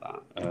 about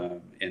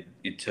that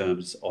in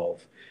terms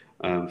of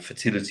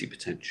fertility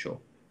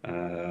potential.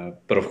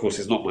 But of course,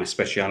 it's not my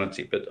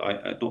speciality, but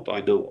not that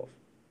I know of.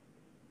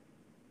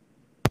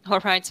 All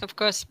right, of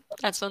course,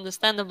 that's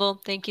understandable.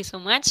 Thank you so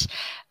much.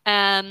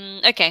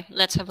 Okay,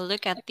 let's have a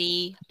look at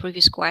the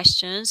previous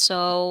question.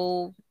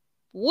 So,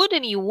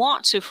 wouldn't you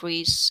want to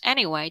freeze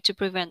anyway to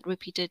prevent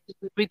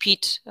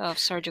repeat of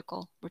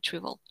surgical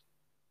retrieval?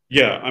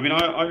 Yeah, I mean,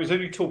 I was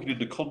only talking in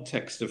the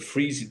context of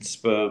freezing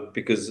sperm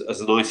because as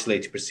an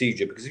isolated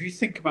procedure. Because if you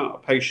think about a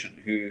patient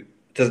who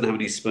doesn't have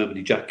any sperm and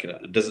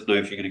ejaculate and doesn't know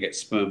if you're going to get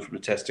sperm from a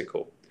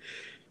testicle,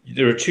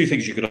 there are two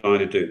things you could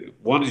either do.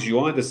 One is you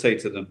either say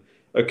to them,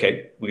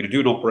 "Okay, we're going to do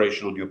an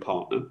operation on your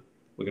partner.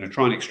 We're going to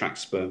try and extract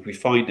sperm. If we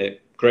find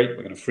it, great,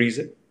 we're going to freeze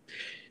it.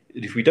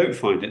 And if we don't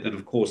find it, then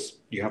of course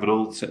you have an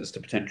answer as to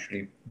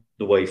potentially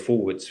the way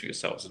forwards for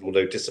yourselves. And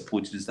although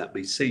disappointing as that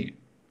may seem,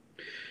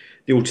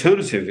 the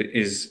alternative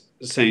is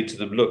saying to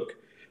them, look,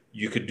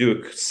 you could do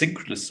a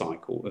synchronous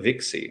cycle of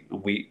ICSI,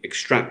 and we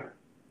extract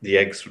the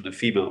eggs from the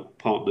female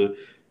partner,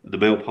 and the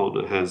male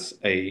partner has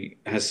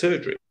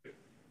surgery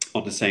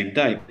on the same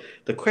day."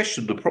 The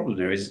question, the problem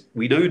there is,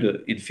 we know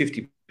that in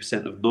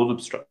 50% of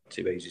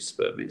non-obstructive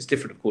agiosperm, it's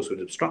different, of course, with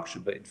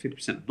obstruction, but in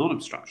 50% of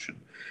non-obstruction,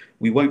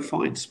 we won't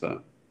find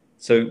sperm.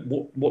 So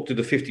what do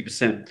the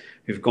 50%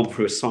 who've gone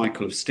through a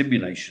cycle of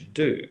stimulation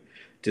do?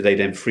 Do they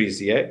then freeze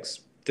the eggs?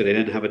 Do they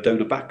then have a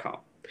donor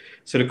backup?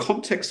 So the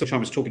context which I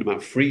was talking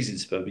about freezing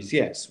sperm is,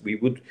 yes, we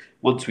would,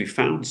 once we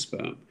found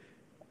sperm,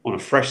 on a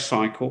fresh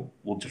cycle,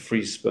 want to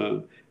freeze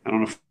sperm, And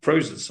on a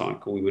frozen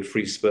cycle, we would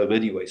freeze sperm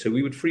anyway. So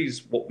we would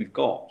freeze what we've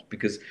got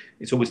because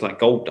it's almost like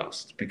gold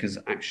dust, because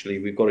actually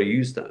we've got to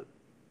use that.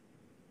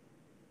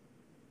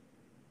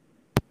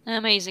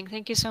 Amazing.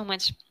 Thank you so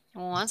much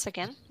once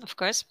again, of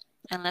course.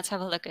 And let's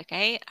have a look,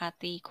 okay, at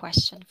the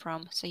question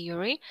from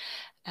Sayuri.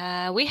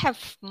 We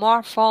have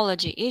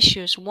morphology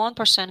issues,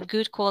 1%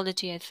 good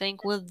quality, I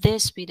think. Will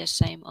this be the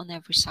same on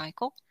every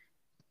cycle?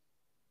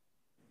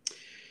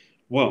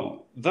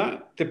 Well,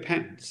 that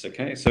depends.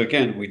 Okay. So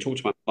again, we talked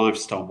about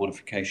lifestyle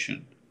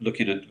modification,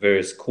 looking at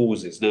various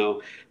causes.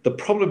 Now, the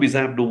problem is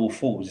abnormal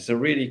forms. It's a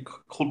really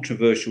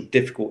controversial,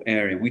 difficult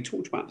area. We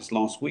talked about this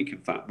last week, in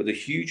fact, with a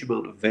huge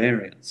amount of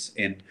variance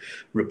in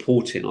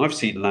reporting. I've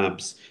seen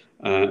labs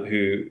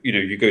who,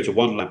 you go to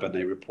one lab and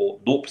they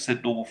report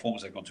 0% normal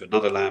forms. They've gone to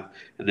another lab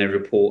and they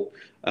report,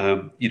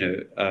 normal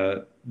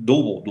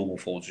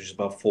forms, which is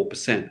above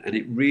 4%. And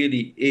it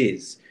really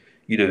is,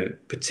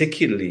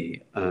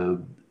 particularly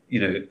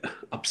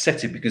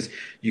upsetting, because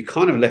you're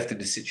kind of left in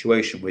a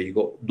situation where you've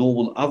got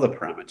normal other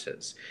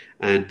parameters,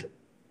 and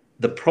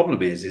the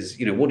problem is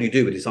what do you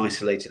do with these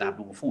isolated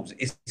abnormal forms?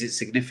 Is it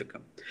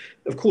significant?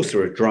 Of course,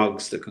 there are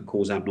drugs that can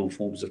cause abnormal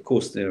forms. Of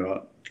course, there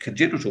are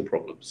congenital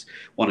problems.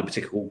 One in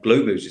particular called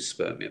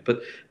globospermia.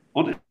 But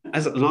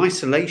as an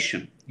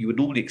isolation, you would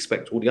normally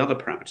expect all the other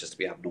parameters to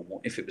be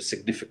abnormal if it was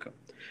significant.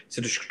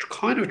 So to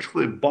kind of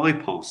try and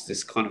bypass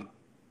this kind of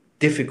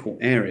difficult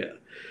area.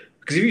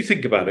 Because if you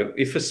think about it,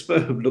 if a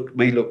sperm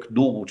may look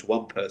normal to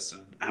one person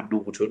and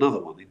abnormal to another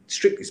one,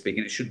 strictly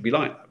speaking, it shouldn't be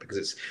like that, because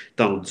it's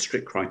done on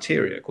strict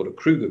criteria called a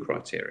Kruger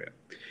criteria.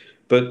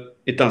 But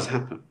it does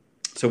happen.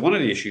 So one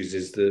of the issues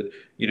is that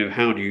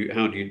how do you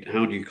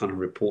kind of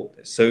report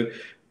this? So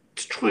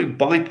to try and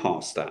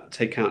bypass that,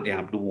 take out the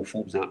abnormal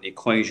forms out of the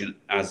equation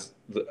as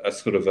a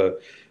sort of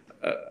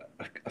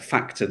a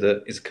factor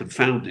that is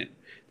confounding,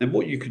 then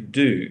what you can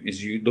do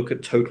is you look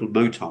at total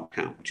motile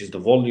count, which is the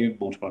volume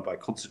multiplied by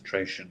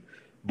concentration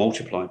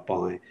multiplied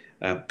by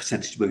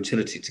percentage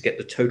motility, to get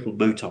the total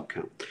motile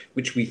count,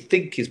 which we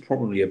think is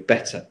probably a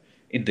better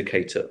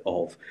indicator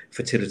of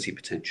fertility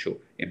potential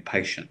in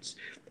patients.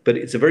 But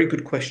it's a very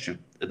good question,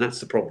 and that's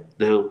the problem.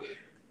 Now,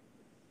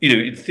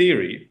 in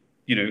theory,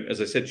 as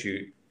I said to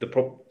you, the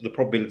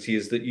probability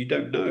is that you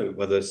don't know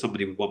whether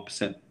somebody with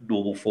 1%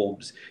 normal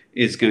forms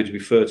is going to be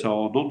fertile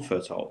or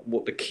non-fertile.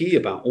 What the key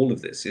about all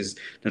of this is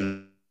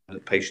that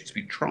patients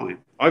been trying.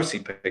 I've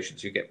seen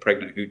patients who get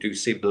pregnant who do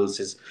semen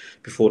analysis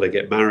before they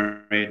get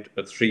married,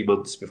 at 3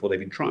 months before they've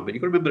been trying. But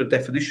you've got to remember the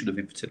definition of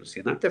infertility,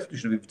 and that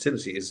definition of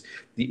infertility is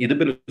the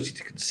inability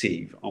to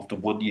conceive after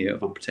 1 year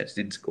of unprotected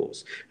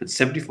intercourse. And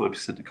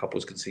 75% of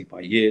couples conceive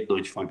by a year,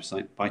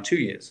 95% by 2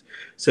 years.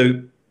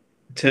 So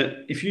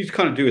if you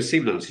kind of do a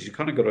semen analysis, you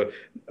kind of got to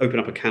open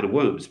up a can of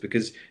worms,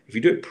 because if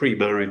you do it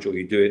pre-marriage or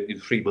you do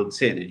it 3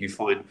 months in and you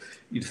find,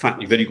 in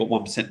fact, you've only got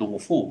 1% normal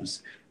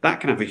forms, that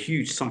can have a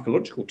huge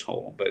psychological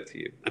toll on both of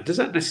you. And does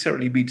that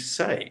necessarily mean to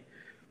say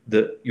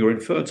that you're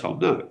infertile?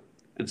 No.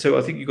 And so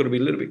I think you've got to be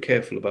a little bit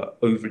careful about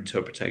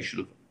over-interpretation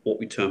of what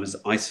we term as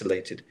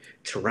isolated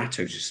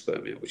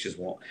teratospermia, which is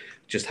what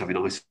just having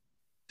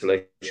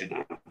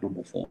isolation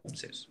abnormal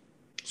forms is.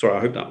 Sorry, I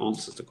hope that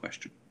answers the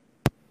question.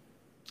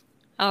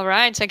 All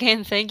right.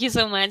 Again, thank you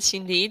so much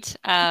indeed.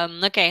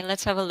 Okay,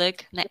 let's have a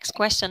look. Next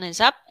question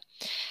is up.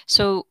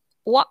 So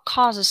what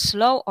causes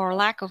slow or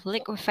lack of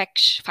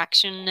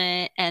liquefaction,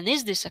 and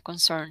is this a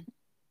concern?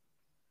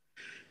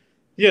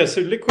 Yeah, so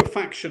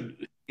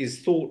liquefaction is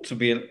thought to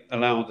be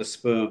allow the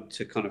sperm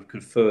to kind of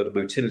confer the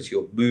motility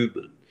or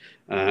movement,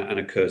 and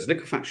occurs.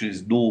 Liquefaction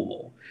is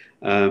normal.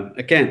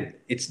 Again,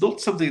 it's not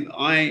something that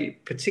I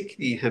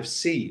particularly have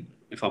seen,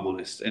 if I'm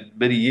honest, in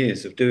many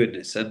years of doing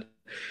this. And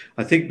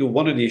I think that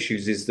one of the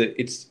issues is that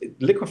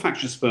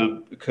liquefaction of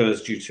sperm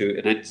occurs due to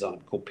an enzyme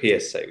called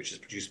PSA, which is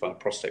produced by the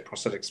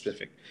prostatic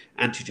specific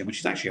antigen, which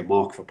is actually a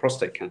marker for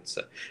prostate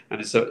cancer,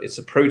 and it's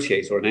a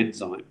protease or an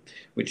enzyme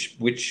which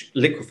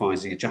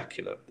liquefies the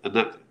ejaculate,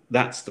 and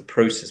that's the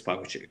process by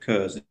which it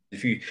occurs.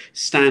 If you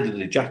stand in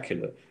an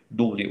ejaculate,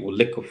 normally it will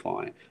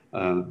liquefy.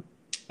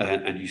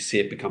 And you see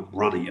it become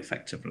runny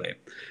effectively.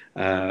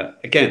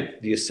 Again,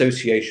 the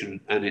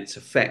association and its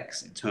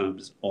effects in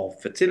terms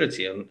of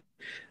fertility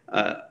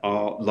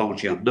are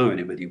largely unknown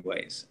in many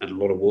ways, and a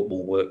lot of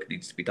more work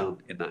needs to be done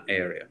in that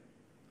area.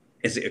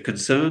 Is it a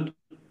concern?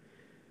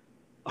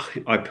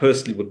 I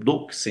personally would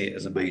not see it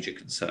as a major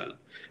concern,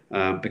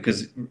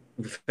 because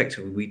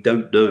effectively we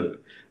don't know,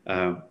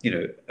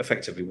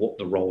 effectively what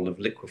the role of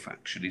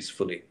liquefaction is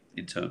fully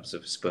in terms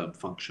of sperm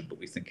function, but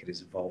we think it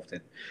is involved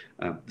in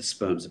the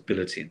sperm's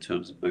ability in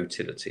terms of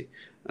motility,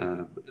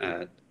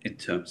 in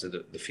terms of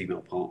the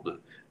female partner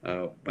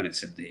when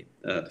it's in the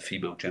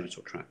female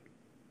genital tract.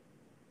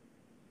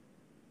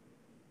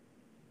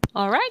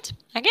 All right.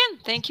 Again,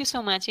 thank you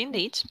so much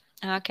indeed.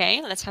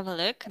 Okay, let's have a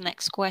look.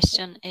 Next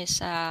question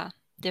is a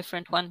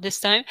different one this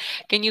time.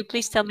 Can you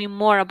please tell me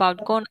more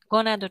about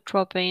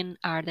gonadotropin?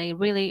 Are they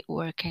really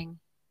working?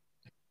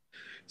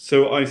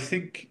 So I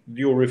think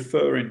you're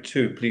referring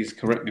to, please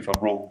correct me if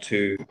I'm wrong,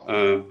 to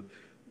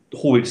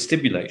hormone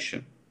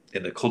stimulation.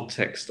 in the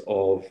context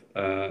of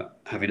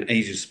having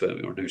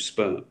azoospermia or no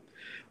sperm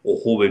or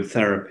hormone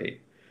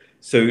therapy.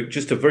 So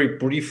just to very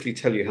briefly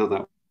tell you how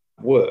that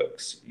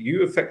works,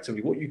 you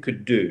effectively, what you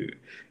could do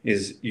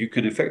is you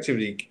can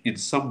effectively, in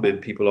some men,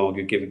 people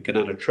argue giving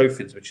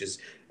gonadotropins, which is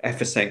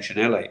FSH and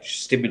LH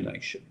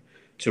stimulation,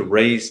 to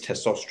raise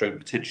testosterone,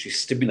 potentially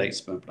stimulate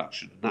sperm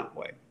production in that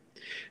way.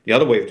 The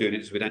other way of doing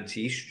it is with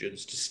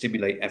anti-estrogens to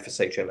stimulate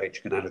FSH,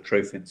 LH,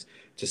 gonadotropins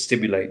to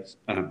stimulate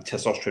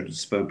testosterone and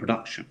sperm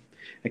production.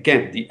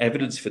 Again, the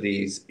evidence for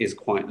these is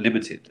quite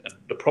limited. And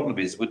the problem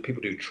is when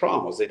people do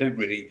trials, they don't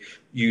really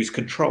use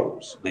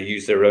controls. They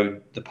use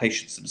the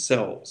patients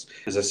themselves.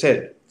 As I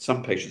said,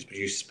 some patients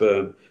produce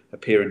sperm,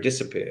 appear and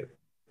disappear.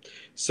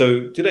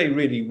 So do they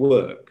really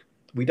work?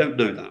 We don't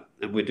know that.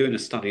 And we're doing a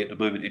study at the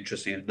moment,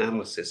 interesting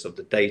analysis of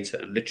the data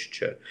and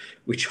literature,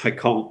 which I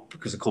can't,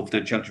 because of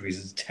confidentiality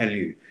reasons, tell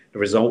you the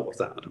result of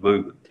that at the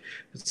moment.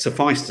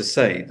 Suffice to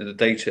say that the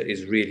data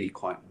is really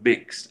quite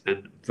mixed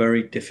and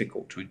very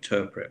difficult to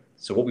interpret.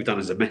 So what we've done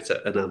is a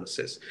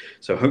meta-analysis.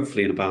 So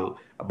hopefully in about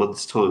a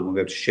month's time, we'll be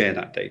able to share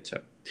that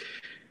data.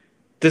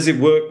 Does it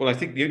work? Well, I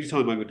think the only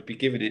time I would be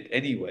giving it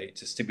anyway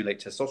to stimulate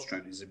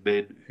testosterone is in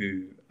men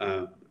who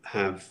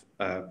have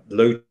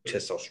low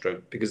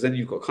testosterone, because then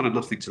you've got kind of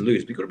nothing to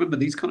lose. But you've got to remember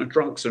these kind of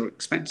drugs are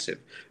expensive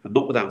and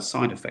not without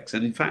side effects.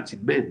 And in fact,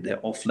 in men,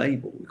 they're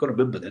off-label. We've got to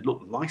remember they're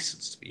not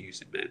licensed to be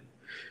used in men.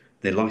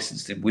 They're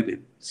licensed in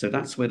women. So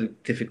that's where the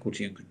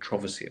difficulty and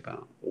controversy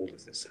about all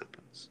of this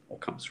happens or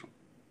comes from.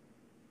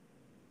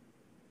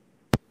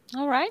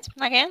 All right.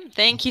 Again,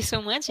 thank you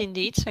so much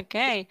indeed.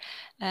 Okay.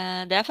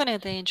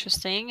 Definitely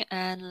interesting.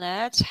 And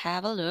let's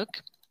have a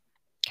look.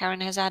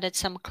 Karen has added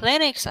some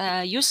clinics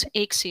use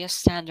ICSI as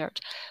standard.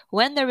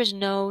 When there is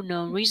no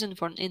known reason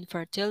for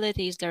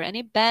infertility, is there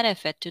any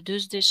benefit to do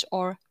this,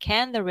 or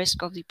can the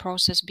risk of the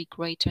process be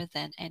greater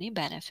than any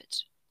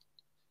benefit?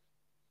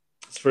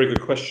 It's a very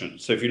good question.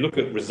 So if you look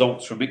at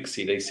results from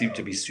ICSI, they seem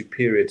to be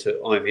superior to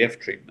IVF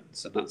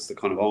treatments, and that's the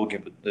kind of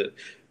argument that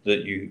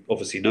you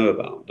obviously know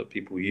about, that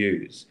people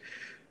use.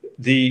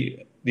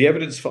 The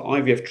evidence for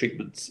IVF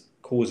treatments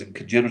causing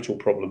congenital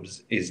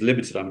problems is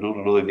limited. I'm not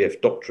an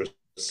IVF doctor as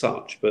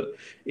such, but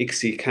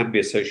ICSI can be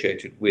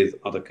associated with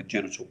other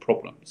congenital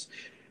problems.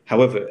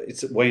 However,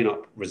 it's weighing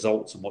up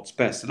results and what's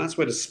best, and that's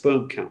where the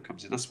sperm count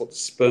comes in. That's what the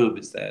sperm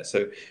is there.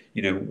 So,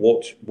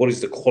 what is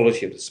the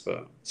quality of the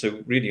sperm?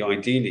 So, really,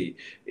 ideally,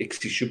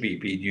 ICSI should be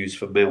being used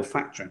for male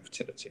factor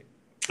infertility,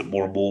 and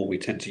more we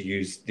tend to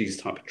use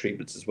these type of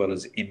treatments as well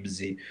as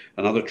IMSI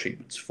and other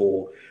treatments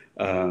for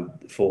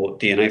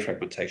DNA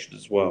fragmentation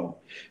as well.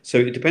 So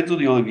it depends on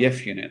the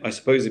IVF unit. I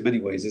suppose in many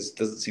ways there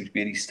doesn't seem to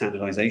be any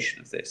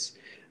standardization of this.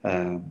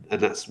 And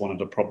that's one of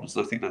the problems.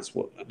 And I think that's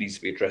what needs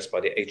to be addressed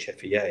by the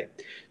HFEA.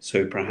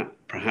 So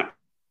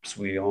perhaps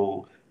we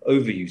are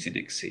overusing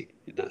ICSI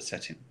in that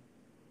setting.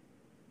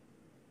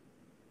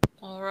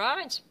 All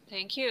right,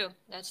 thank you.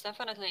 That's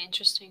definitely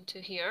interesting to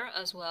hear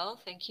as well.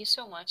 Thank you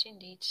so much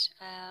indeed.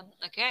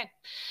 Okay,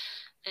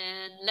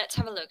 and let's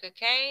have a look.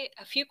 Okay,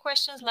 a few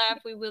questions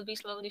left. We will be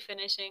slowly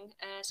finishing.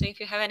 So if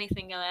you have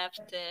anything left,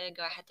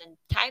 go ahead and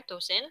type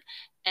those in.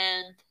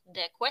 And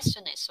the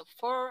question is, so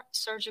for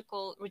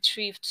surgical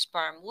retrieved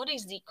sperm, what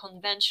is the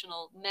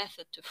conventional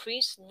method to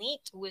freeze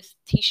neat with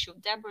tissue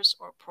debris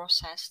or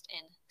processed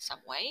in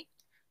some way?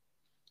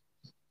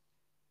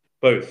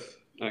 Both,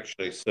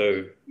 actually.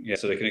 So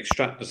they can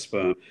extract the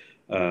sperm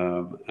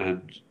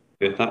and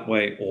do it that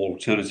way, or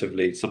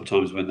alternatively,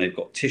 sometimes when they've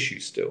got tissue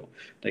still,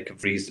 they can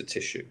freeze the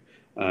tissue.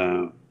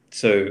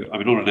 So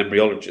I'm not an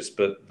embryologist,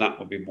 but that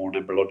would be more an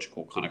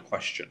embryological kind of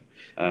question.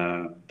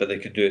 But they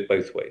can do it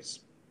both ways.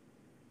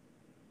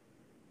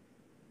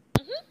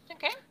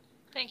 Okay,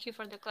 thank you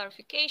for the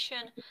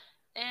clarification.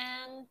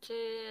 And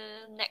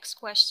next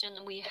question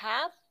we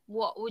have,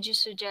 what would you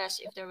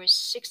suggest if there is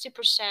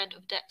 60%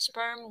 of dead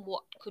sperm?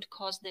 What could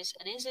cause this,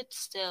 and is it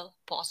still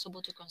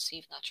possible to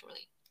conceive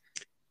naturally?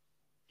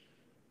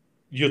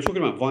 You're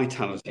talking about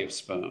vitality of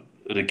sperm.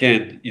 And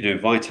again,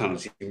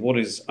 vitality,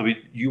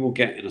 you will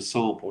get in a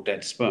sample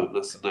dead sperm.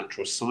 That's the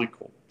natural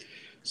cycle.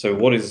 So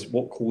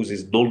what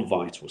causes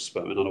non-vital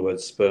sperm? In other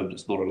words, sperm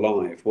that's not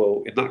alive.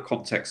 Well, in that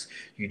context,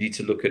 you need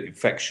to look at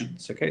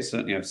infections. Okay,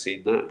 certainly I've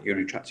seen that,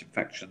 urinary tract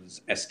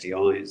infections,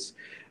 STIs.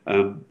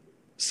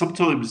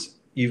 Sometimes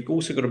you've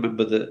also got to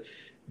remember that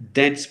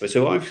dead sperm.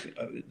 So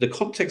the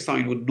context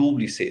I would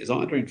normally see is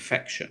either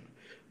infection,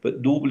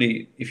 but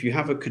normally if you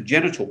have a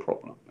congenital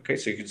problem, okay,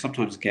 so you can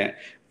sometimes get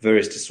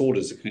various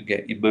disorders that can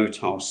get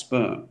immotile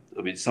sperm.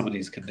 I mean, some of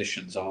these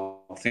conditions are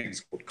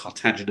things called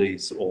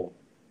cartaginase or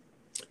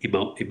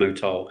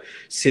immotile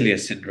cilia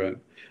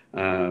syndrome,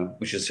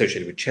 which is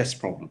associated with chest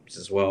problems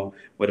as well,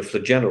 where the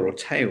flagella or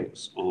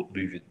tails aren't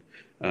moving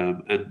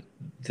And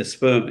the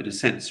sperm, in a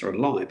sense, are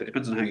alive, but it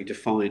depends on how you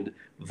define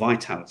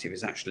vitality. If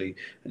it's actually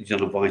you've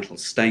done a vital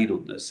stain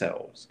on the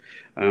cells.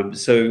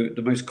 So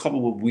the most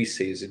common one we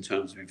see is in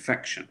terms of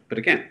infection. But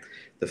again,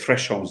 the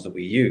thresholds that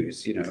we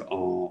use,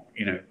 are,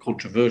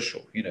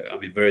 controversial. I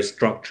mean, various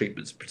drug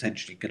treatments,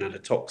 potentially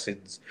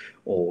gonadotropins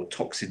or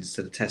toxins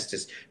to the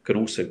testis, can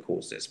also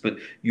cause this. But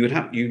you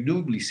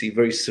normally see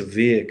very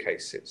severe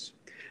cases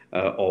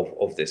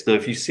of this. Now,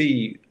 if you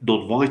see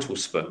non-vital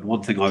sperm,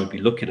 one thing I would be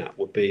looking at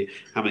would be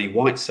how many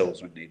white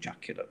cells are in the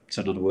ejaculate.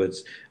 So in other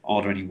words,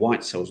 are there any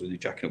white cells in the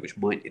ejaculate which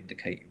might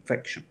indicate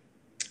infection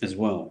as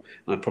well?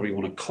 And I'd probably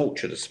want to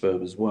culture the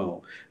sperm as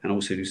well, and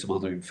also do some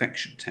other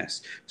infection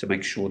tests to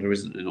make sure there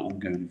isn't an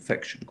ongoing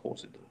infection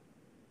causing that.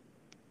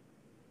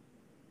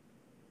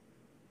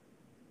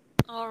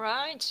 All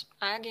right.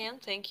 Again,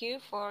 thank you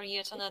for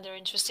yet another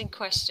interesting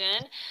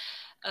question.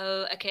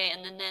 Okay,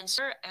 and an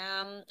answer.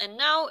 And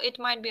now it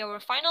might be our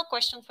final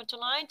question for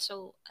tonight.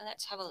 So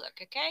let's have a look.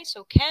 Okay,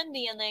 so can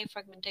DNA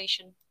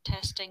fragmentation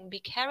testing be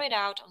carried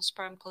out on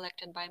sperm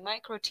collected by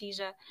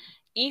microteaser?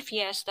 If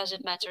yes, does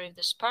it matter if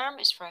the sperm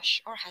is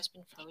fresh or has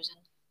been frozen?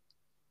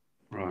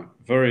 Right.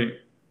 Very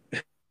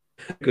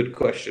good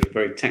question.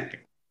 Very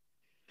technical.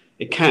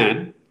 It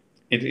can.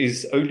 It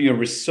is only a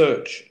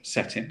research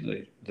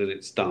setting that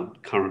it's done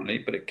currently,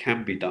 but it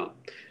can be done.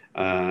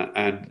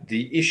 And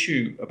the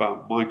issue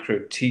about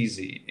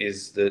microteasy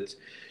is that,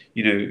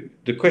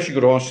 the question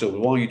you've got to ask yourself is,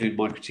 why are you doing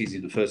microteasy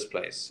in the first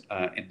place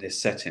in this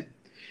setting?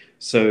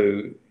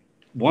 So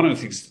one of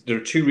the things, there are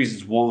two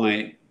reasons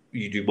why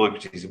you do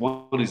microteasy.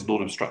 One is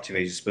non-obstructive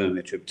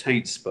azoospermia, to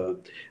obtain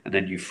sperm, and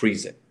then you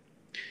freeze it.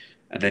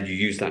 And then you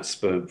use that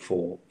sperm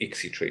for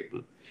ICSI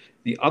treatment.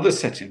 The other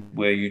setting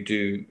where you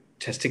do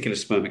testicular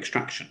sperm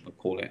extraction, we'll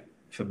call it,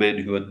 for men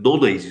who are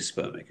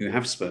non-azoospermic, who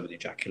have sperm in the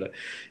ejaculate,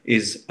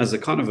 is as a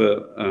kind of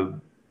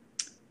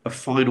a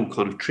final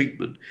kind of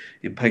treatment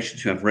in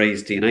patients who have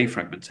raised DNA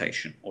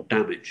fragmentation or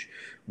damage,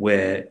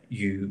 where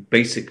you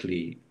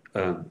basically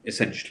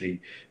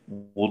essentially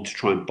want to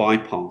try and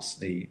bypass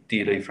the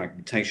DNA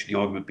fragmentation. The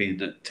argument being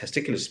that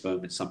testicular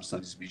sperm in some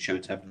studies has been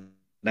shown to have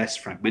less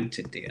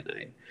fragmented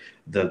DNA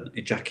than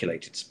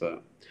ejaculated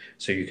sperm.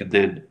 So you can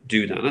then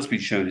do that. And that's been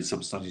shown in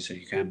some studies, so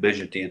you can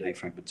measure DNA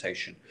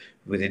fragmentation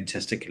within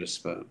testicular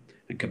sperm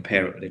and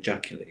compare it with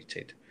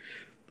ejaculated.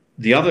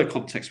 The other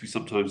context we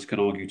sometimes can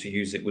argue to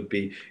use it would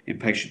be in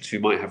patients who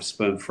might have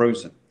sperm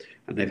frozen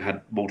and they've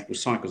had multiple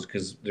cycles,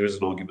 because there is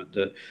an argument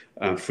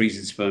that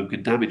freezing sperm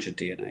can damage the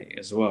DNA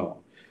as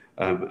well.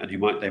 And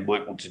they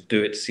might want to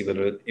do it to see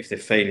whether, if they're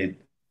failing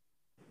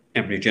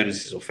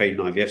embryogenesis or failing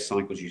IVF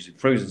cycles using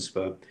frozen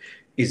sperm,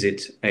 is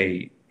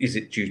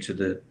it due to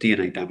the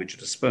DNA damage of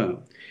the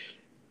sperm?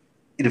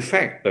 In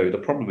effect, though, the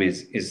problem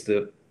is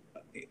that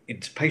in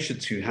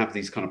patients who have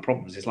these kind of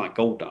problems, it's like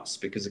gold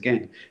dust, because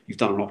again, you've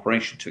done an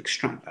operation to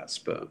extract that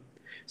sperm.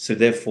 So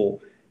therefore,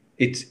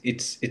 it's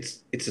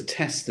a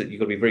test that you've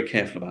got to be very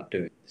careful about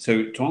doing.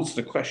 So to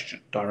answer the question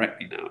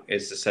directly now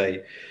is to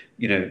say,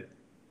 you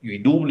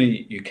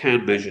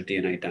can measure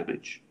DNA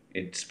damage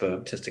in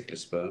sperm, testicular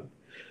sperm.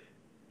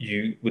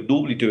 You would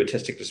normally do a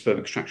testicular sperm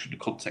extraction in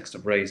the context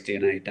of raised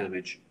DNA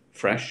damage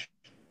fresh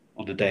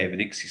on the day of an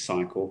ICSI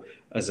cycle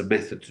as a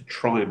method to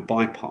try and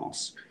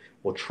bypass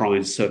or try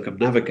and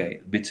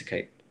circumnavigate and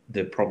mitigate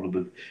the problem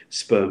of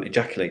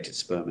ejaculated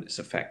sperm and its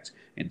effect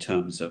in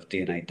terms of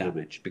DNA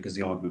damage, because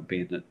the argument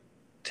being that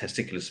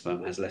testicular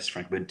sperm has less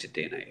fragmented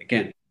DNA.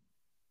 Again,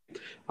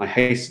 I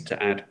hasten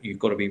to add, you've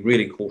got to be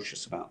really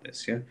cautious about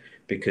this,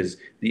 because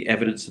the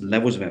evidence and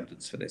levels of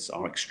evidence for this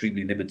are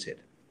extremely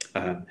limited.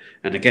 And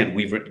again,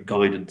 we've written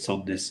guidance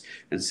on this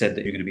and said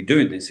that you're going to be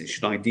doing this. It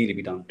should ideally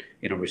be done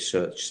in a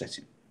research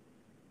setting.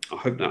 I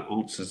hope that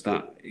answers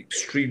that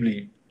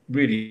extremely,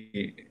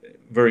 really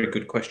very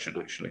good question,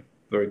 actually.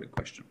 Very good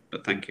question,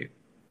 but thank you.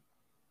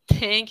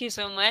 Thank you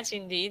so much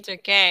indeed.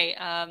 Okay,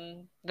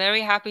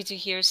 very happy to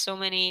hear so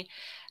many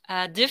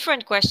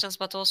different questions,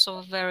 but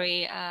also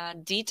very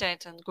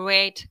detailed and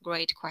great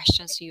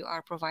questions you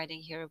are providing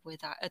here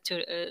with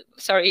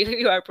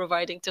you are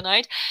providing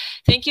tonight.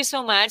 Thank you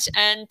so much.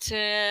 And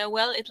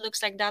well, it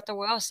looks like that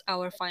was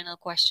our final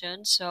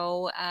question.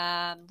 So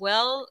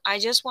well, I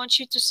just want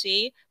you to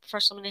see,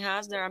 Professor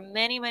Minhas, there are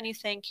many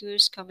thank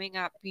yous coming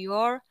up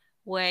your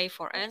way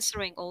for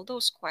answering all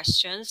those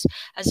questions.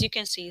 As you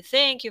can see,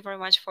 thank you very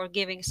much for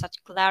giving such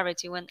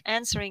clarity when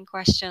answering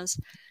questions.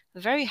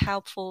 Very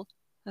helpful,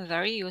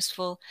 very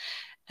useful.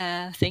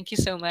 Thank you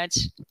so much.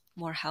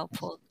 Most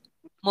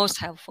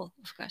helpful,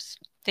 of course.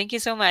 Thank you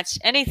so much.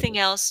 Anything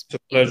else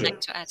you'd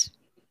like to add?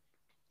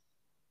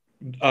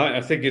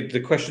 I think the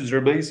questions are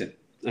amazing.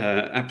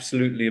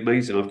 Absolutely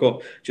amazing. I've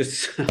got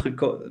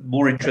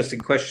more interesting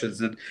questions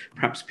than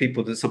perhaps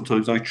people that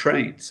sometimes I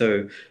train.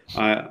 So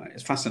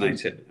it's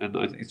fascinating, and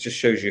it just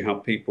shows you how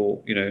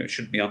people,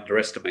 shouldn't be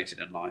underestimated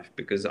in life,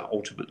 because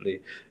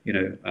ultimately,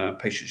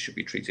 patients should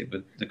be treated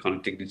with the kind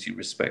of dignity and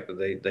respect that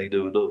they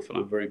know enough. And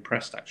I'm very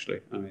impressed, actually.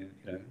 I mean,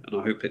 and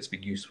I hope it's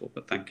been useful.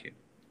 But thank you.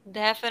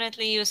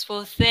 Definitely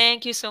useful.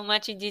 Thank you so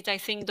much, Edith. I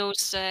think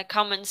those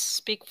comments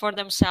speak for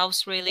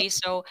themselves, really.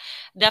 So,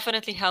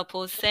 definitely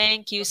helpful.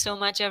 Thank you so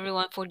much,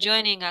 everyone, for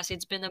joining us.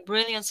 It's been a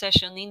brilliant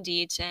session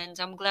indeed. And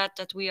I'm glad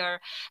that we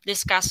are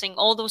discussing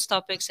all those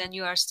topics and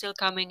you are still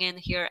coming in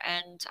here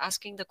and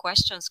asking the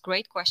questions.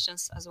 Great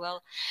questions as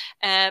well.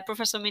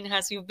 Professor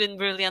Minhas, you've been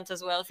brilliant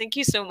as well. Thank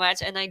you so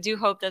much. And I do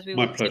hope that we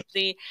My will pleasure.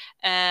 simply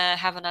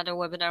have another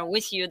webinar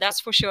with you. That's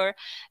for sure.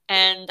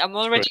 And I'm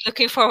That's already great.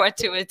 looking forward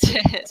to it.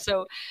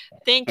 So,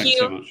 thank Thanks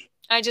so you. much.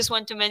 I just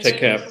want to mention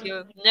Take care. that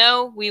you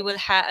know we will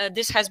have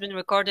this has been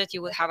recorded.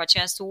 You will have a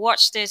chance to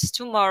watch this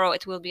tomorrow.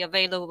 It will be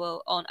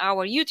available on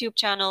our YouTube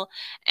channel.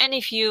 And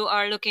if you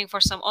are looking for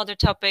some other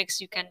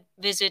topics, you can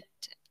visit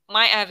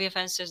my IVF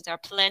Answers. There are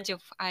plenty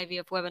of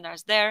IVF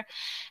webinars there.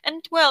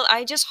 And well,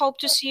 I just hope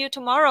to see you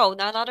tomorrow.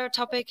 Another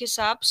topic is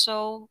up,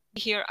 so be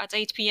here at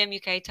 8 p.m.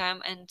 UK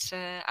time and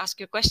ask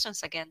your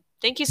questions again.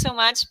 Thank you so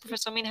much,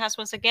 Professor Minhas,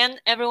 once again.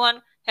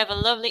 Everyone, have a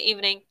lovely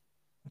evening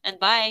and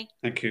bye.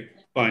 Thank you.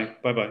 Bye.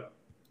 Bye bye.